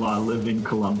brother-in-law live in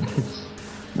Columbus.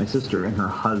 My sister and her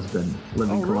husband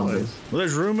live in Columbus. Really? Well,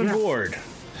 there's room and board.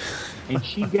 And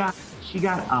she got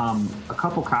a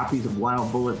couple copies of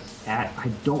Wild Bullets at, I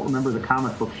don't remember the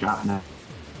comic book shop now.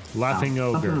 Laughing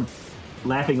Ogre.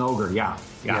 Laughing Ogre, yeah.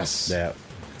 Yes. That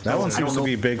one seems to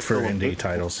be big for indie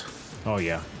titles. Oh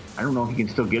yeah. I don't know if you can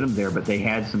still get them there, but they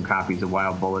had some copies of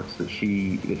Wild Bullets that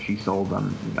she sold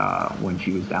them when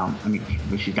she was down. I mean,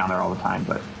 she's down there all the time,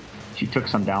 but she took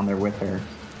some down there with her.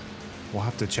 We'll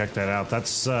have to check that out.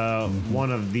 That's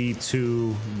one of the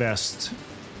two best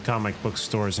comic book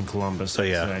stores in Columbus. So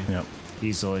yeah, yep.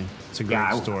 Easily. It's a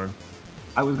great store.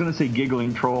 I was going to say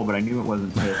Giggling Troll, but I knew it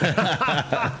wasn't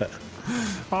it.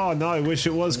 Oh, no, I wish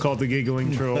it was called the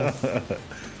Giggling Troll.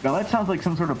 Now, that sounds like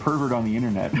some sort of pervert on the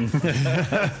internet.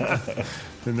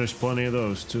 Then there's plenty of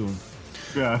those, too.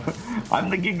 Yeah. I'm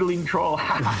the Giggling Troll.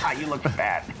 You look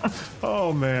fat.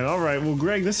 Oh, man. All right. Well,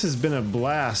 Greg, this has been a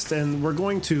blast. And we're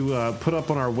going to put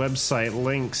up on our website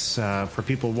links for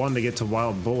people, one, to get to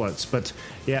Wild Bullets. But,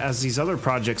 yeah, as these other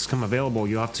projects come available,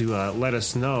 you'll have to let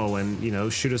us know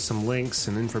and, shoot us some links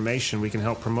and information we can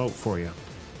help promote for you.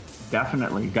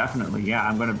 Definitely.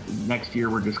 Yeah, next year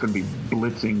we're just going to be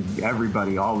blitzing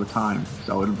everybody all the time.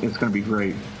 So it's going to be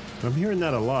great. I'm hearing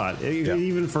that a lot,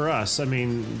 even for us. I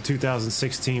mean,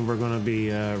 2016, we're going to be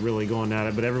really going at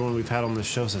it. But everyone we've had on the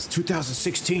show says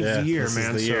 2016 is the year,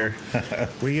 man. Is the year.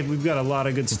 We've got a lot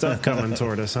of good stuff coming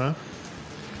toward us, huh?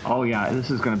 Oh, yeah,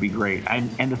 this is going to be great.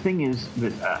 And the thing is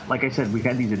that, like I said, we've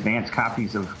had these advanced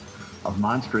copies of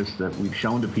Monstrous that we've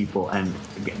shown to people, and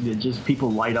just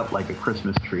people light up like a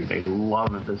Christmas tree. They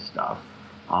love this stuff.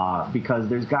 Because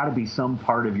there's got to be some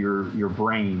part of your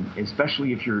brain,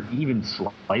 especially if you're even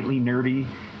slightly nerdy,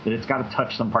 that it's got to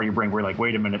touch some part of your brain where you're like,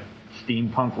 wait a minute,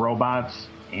 steampunk robots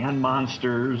and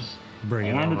monsters,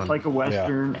 and it's like a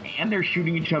Western, and they're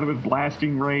shooting each other with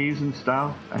blasting rays and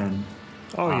stuff. And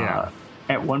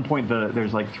at one point,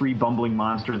 there's like three bumbling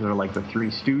monsters that are like the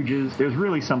Three Stooges. There's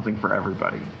really something for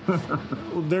everybody.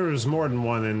 There was more than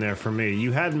one in there for me.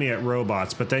 You had me at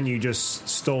robots, but then you just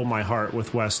stole my heart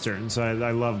with Westerns. I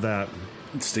love that.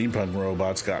 Steampunk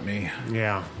robots got me.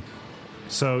 Yeah.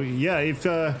 So, yeah,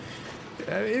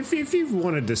 if you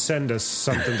wanted to send us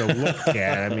something to look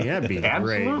at, I mean, that'd be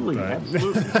great. Absolutely.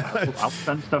 I'll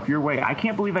send stuff your way. I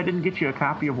can't believe I didn't get you a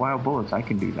copy of Wild Bullets. I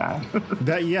can do that.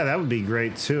 That would be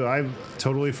great, too. I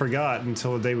totally forgot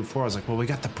until the day before. I was like, well, we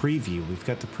got the preview. We've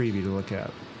got the preview to look at.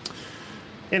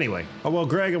 Anyway, well,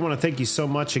 Greg, I want to thank you so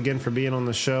much again for being on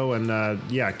the show. And,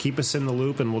 keep us in the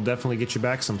loop, and we'll definitely get you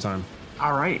back sometime.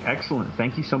 All right, excellent.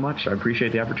 Thank you so much. I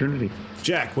appreciate the opportunity.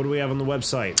 Jack, what do we have on the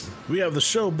website? We have the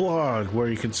show blog where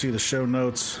you can see the show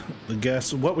notes, the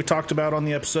guests, what we talked about on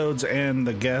the episodes, and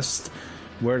the guests,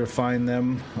 where to find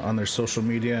them on their social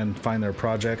media and find their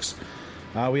projects.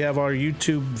 We have our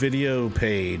YouTube video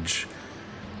page.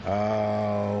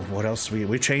 What else?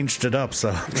 We changed it up. So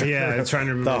yeah, I'm trying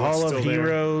to remember the Hall of there.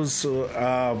 Heroes.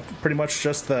 Pretty much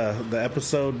just the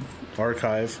episode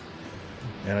archive,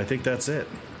 and I think that's it.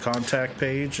 Contact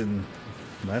page, and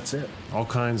that's it. All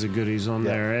kinds of goodies on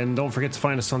there. And don't forget to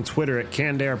find us on Twitter at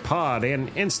CannedAirPod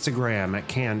and Instagram at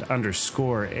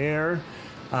canned_air.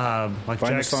 Like Find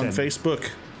Jack us on said. Facebook.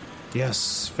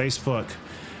 Yes, Facebook.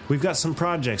 We've got some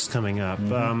projects coming up.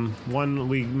 One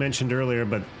we mentioned earlier,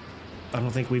 but I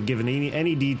don't think we've given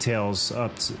any details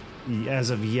up as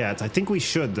of yet. I think we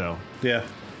should, though. Yeah.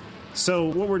 So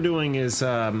what we're doing is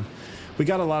we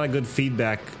got a lot of good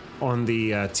feedback on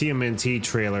the TMNT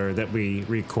trailer that we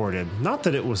recorded. Not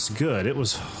that it was good; it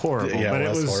was horrible. Yeah, but it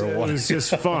was horrible. It was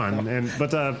just fun,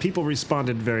 but people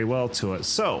responded very well to it.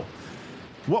 So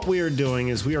what we are doing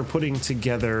is we are putting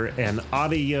together an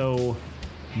audio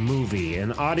movie,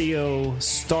 an audio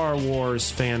Star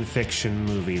Wars fan fiction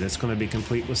movie that's going to be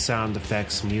complete with sound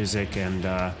effects, music, and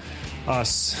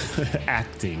us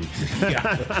acting.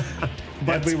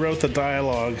 But we wrote the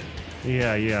dialogue.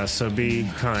 Yeah, so be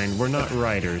kind. We're not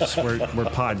writers, we're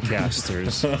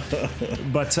podcasters.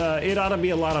 But it ought to be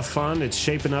a lot of fun. It's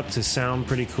shaping up to sound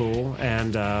pretty cool.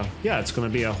 And it's going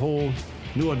to be a whole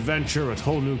new adventure with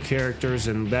whole new characters,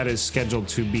 and that is scheduled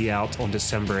to be out on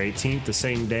December 18th, the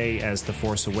same day as The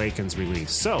Force Awakens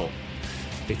release. So,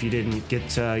 if you didn't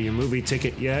get your movie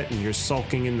ticket yet and you're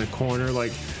sulking in the corner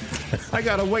like, I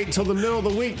gotta wait till the middle of the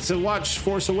week to watch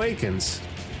Force Awakens,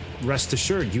 rest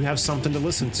assured, you have something to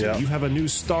listen to. Yeah. You have a new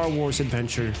Star Wars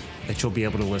adventure that you'll be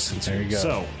able to listen to. There you go.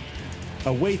 So,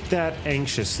 await that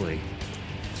anxiously.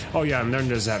 Oh, yeah, and then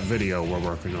there's that video we're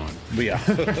working on. Yeah.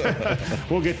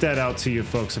 We'll get that out to you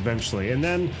folks eventually. And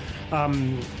then,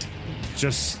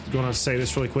 just going to say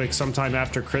this really quick, sometime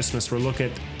after Christmas, we're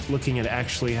looking at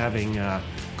actually having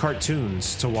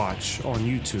cartoons to watch on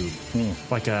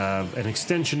YouTube. Like an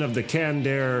extension of the Canned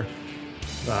Air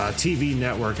TV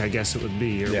network, I guess it would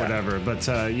be, or whatever. But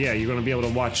you're going to be able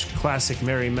to watch classic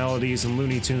Merry Melodies and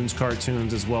Looney Tunes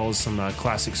cartoons, as well as some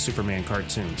classic Superman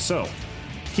cartoons. So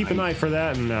keep an eye for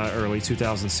that in early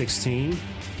 2016.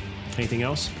 Anything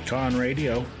else? Con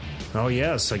Radio. Oh,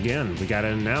 yes. Again, we got to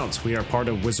announce we are part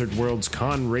of Wizard World's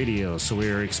Con Radio, so we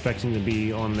are expecting to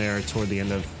be on there toward the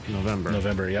end of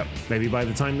November. Yep. Maybe by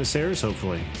the time this airs,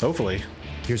 hopefully. Hopefully.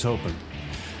 Here's hoping.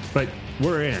 But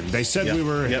we're in. They said we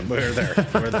were in. Yep, we're there.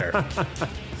 We're there.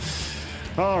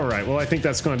 All right. Well, I think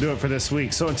that's going to do it for this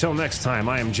week. So until next time,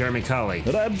 I am Jeremy Colley.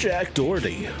 And I'm Jack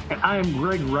Doherty. And I am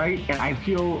Greg Wright, and I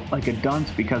feel like a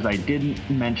dunce because I didn't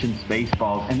mention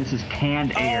Spaceballs, and this is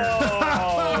Canned Air.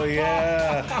 Oh,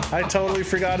 yeah. I totally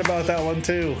forgot about that one,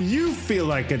 too. You feel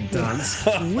like a dunce.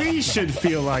 We should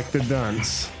feel like the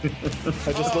dunce.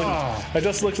 I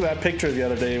just looked at that picture the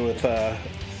other day with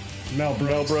Mel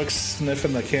Brooks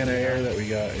sniffing the can of air that we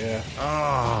got, yeah.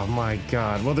 Oh, my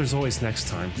God. Well, there's always next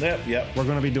time. Yep. We're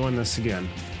going to be doing this again.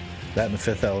 That and The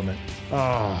Fifth Element.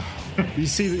 Oh, you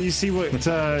see what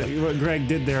Greg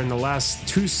did there in the last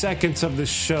 2 seconds of the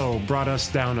show brought us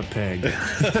down a peg.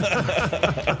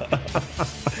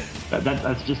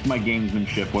 That's just my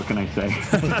gamesmanship. What can I say?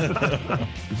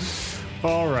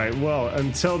 All right. Well,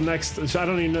 until next, I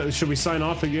don't even know. Should we sign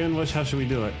off again? How should we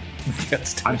do it?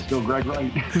 I'm still Greg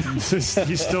Wright.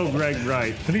 He's still Greg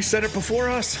Wright. And he said it before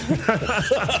us.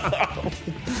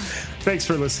 Thanks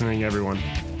for listening, everyone.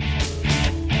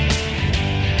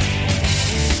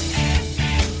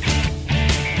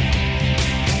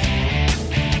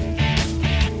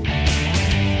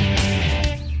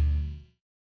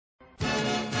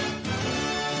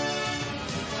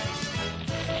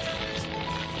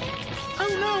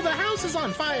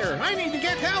 On fire. I need to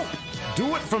get help.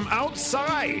 Do it from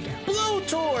outside.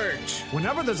 Blowtorch.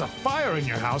 Whenever there's a fire in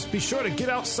your house, be sure to get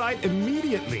outside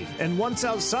immediately. And once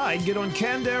outside, get on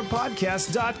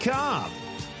CannedAirPodcast.com.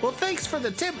 Well, thanks for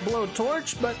the tip,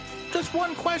 Blowtorch, but just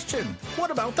one question. What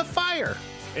about the fire?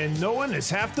 And knowing is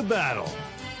half the battle.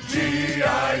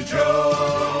 G.I.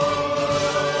 Joe!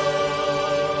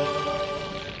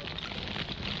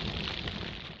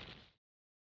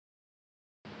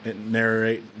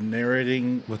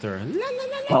 Narrating with her.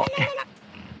 Well,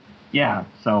 yeah,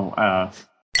 so,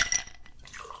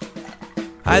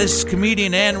 Hi, this is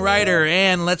comedian and writer,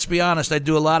 and let's be honest, I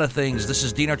do a lot of things. This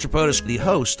is Dean Archipotis, the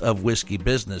host of Whiskey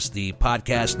Business, the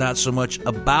podcast not so much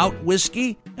about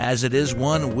whiskey as it is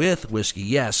one with whiskey.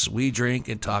 Yes, we drink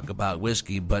and talk about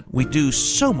whiskey, but we do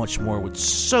so much more with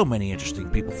so many interesting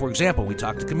people. For example, we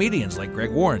talk to comedians like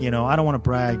Greg Warren. You know, I don't want to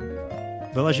brag,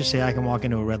 but let's just say I can walk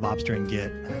into a Red Lobster and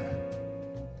get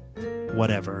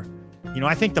whatever.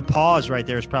 I think the pause right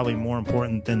there is probably more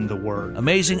important than the word.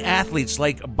 Amazing athletes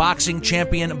like boxing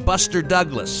champion Buster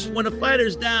Douglas. When a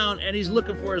fighter's down and he's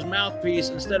looking for his mouthpiece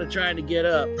instead of trying to get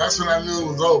up. That's when I knew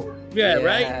it was over. Yeah,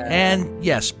 right? And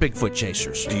yes, Bigfoot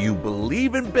chasers. Do you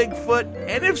believe in Bigfoot?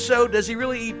 And if so, does he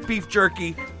really eat beef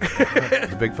jerky?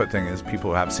 The Bigfoot thing is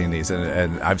people have seen these,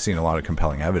 and I've seen a lot of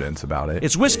compelling evidence about it.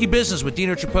 It's Whiskey Business with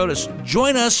Dino Tripodis.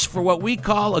 Join us for what we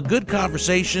call a good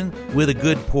conversation with a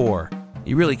good pour.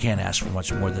 You really can't ask for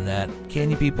much more than that, can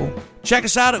you, people? Check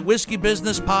us out at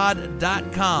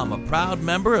whiskeybusinesspod.com, a proud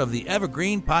member of the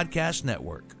Evergreen Podcast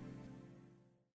Network.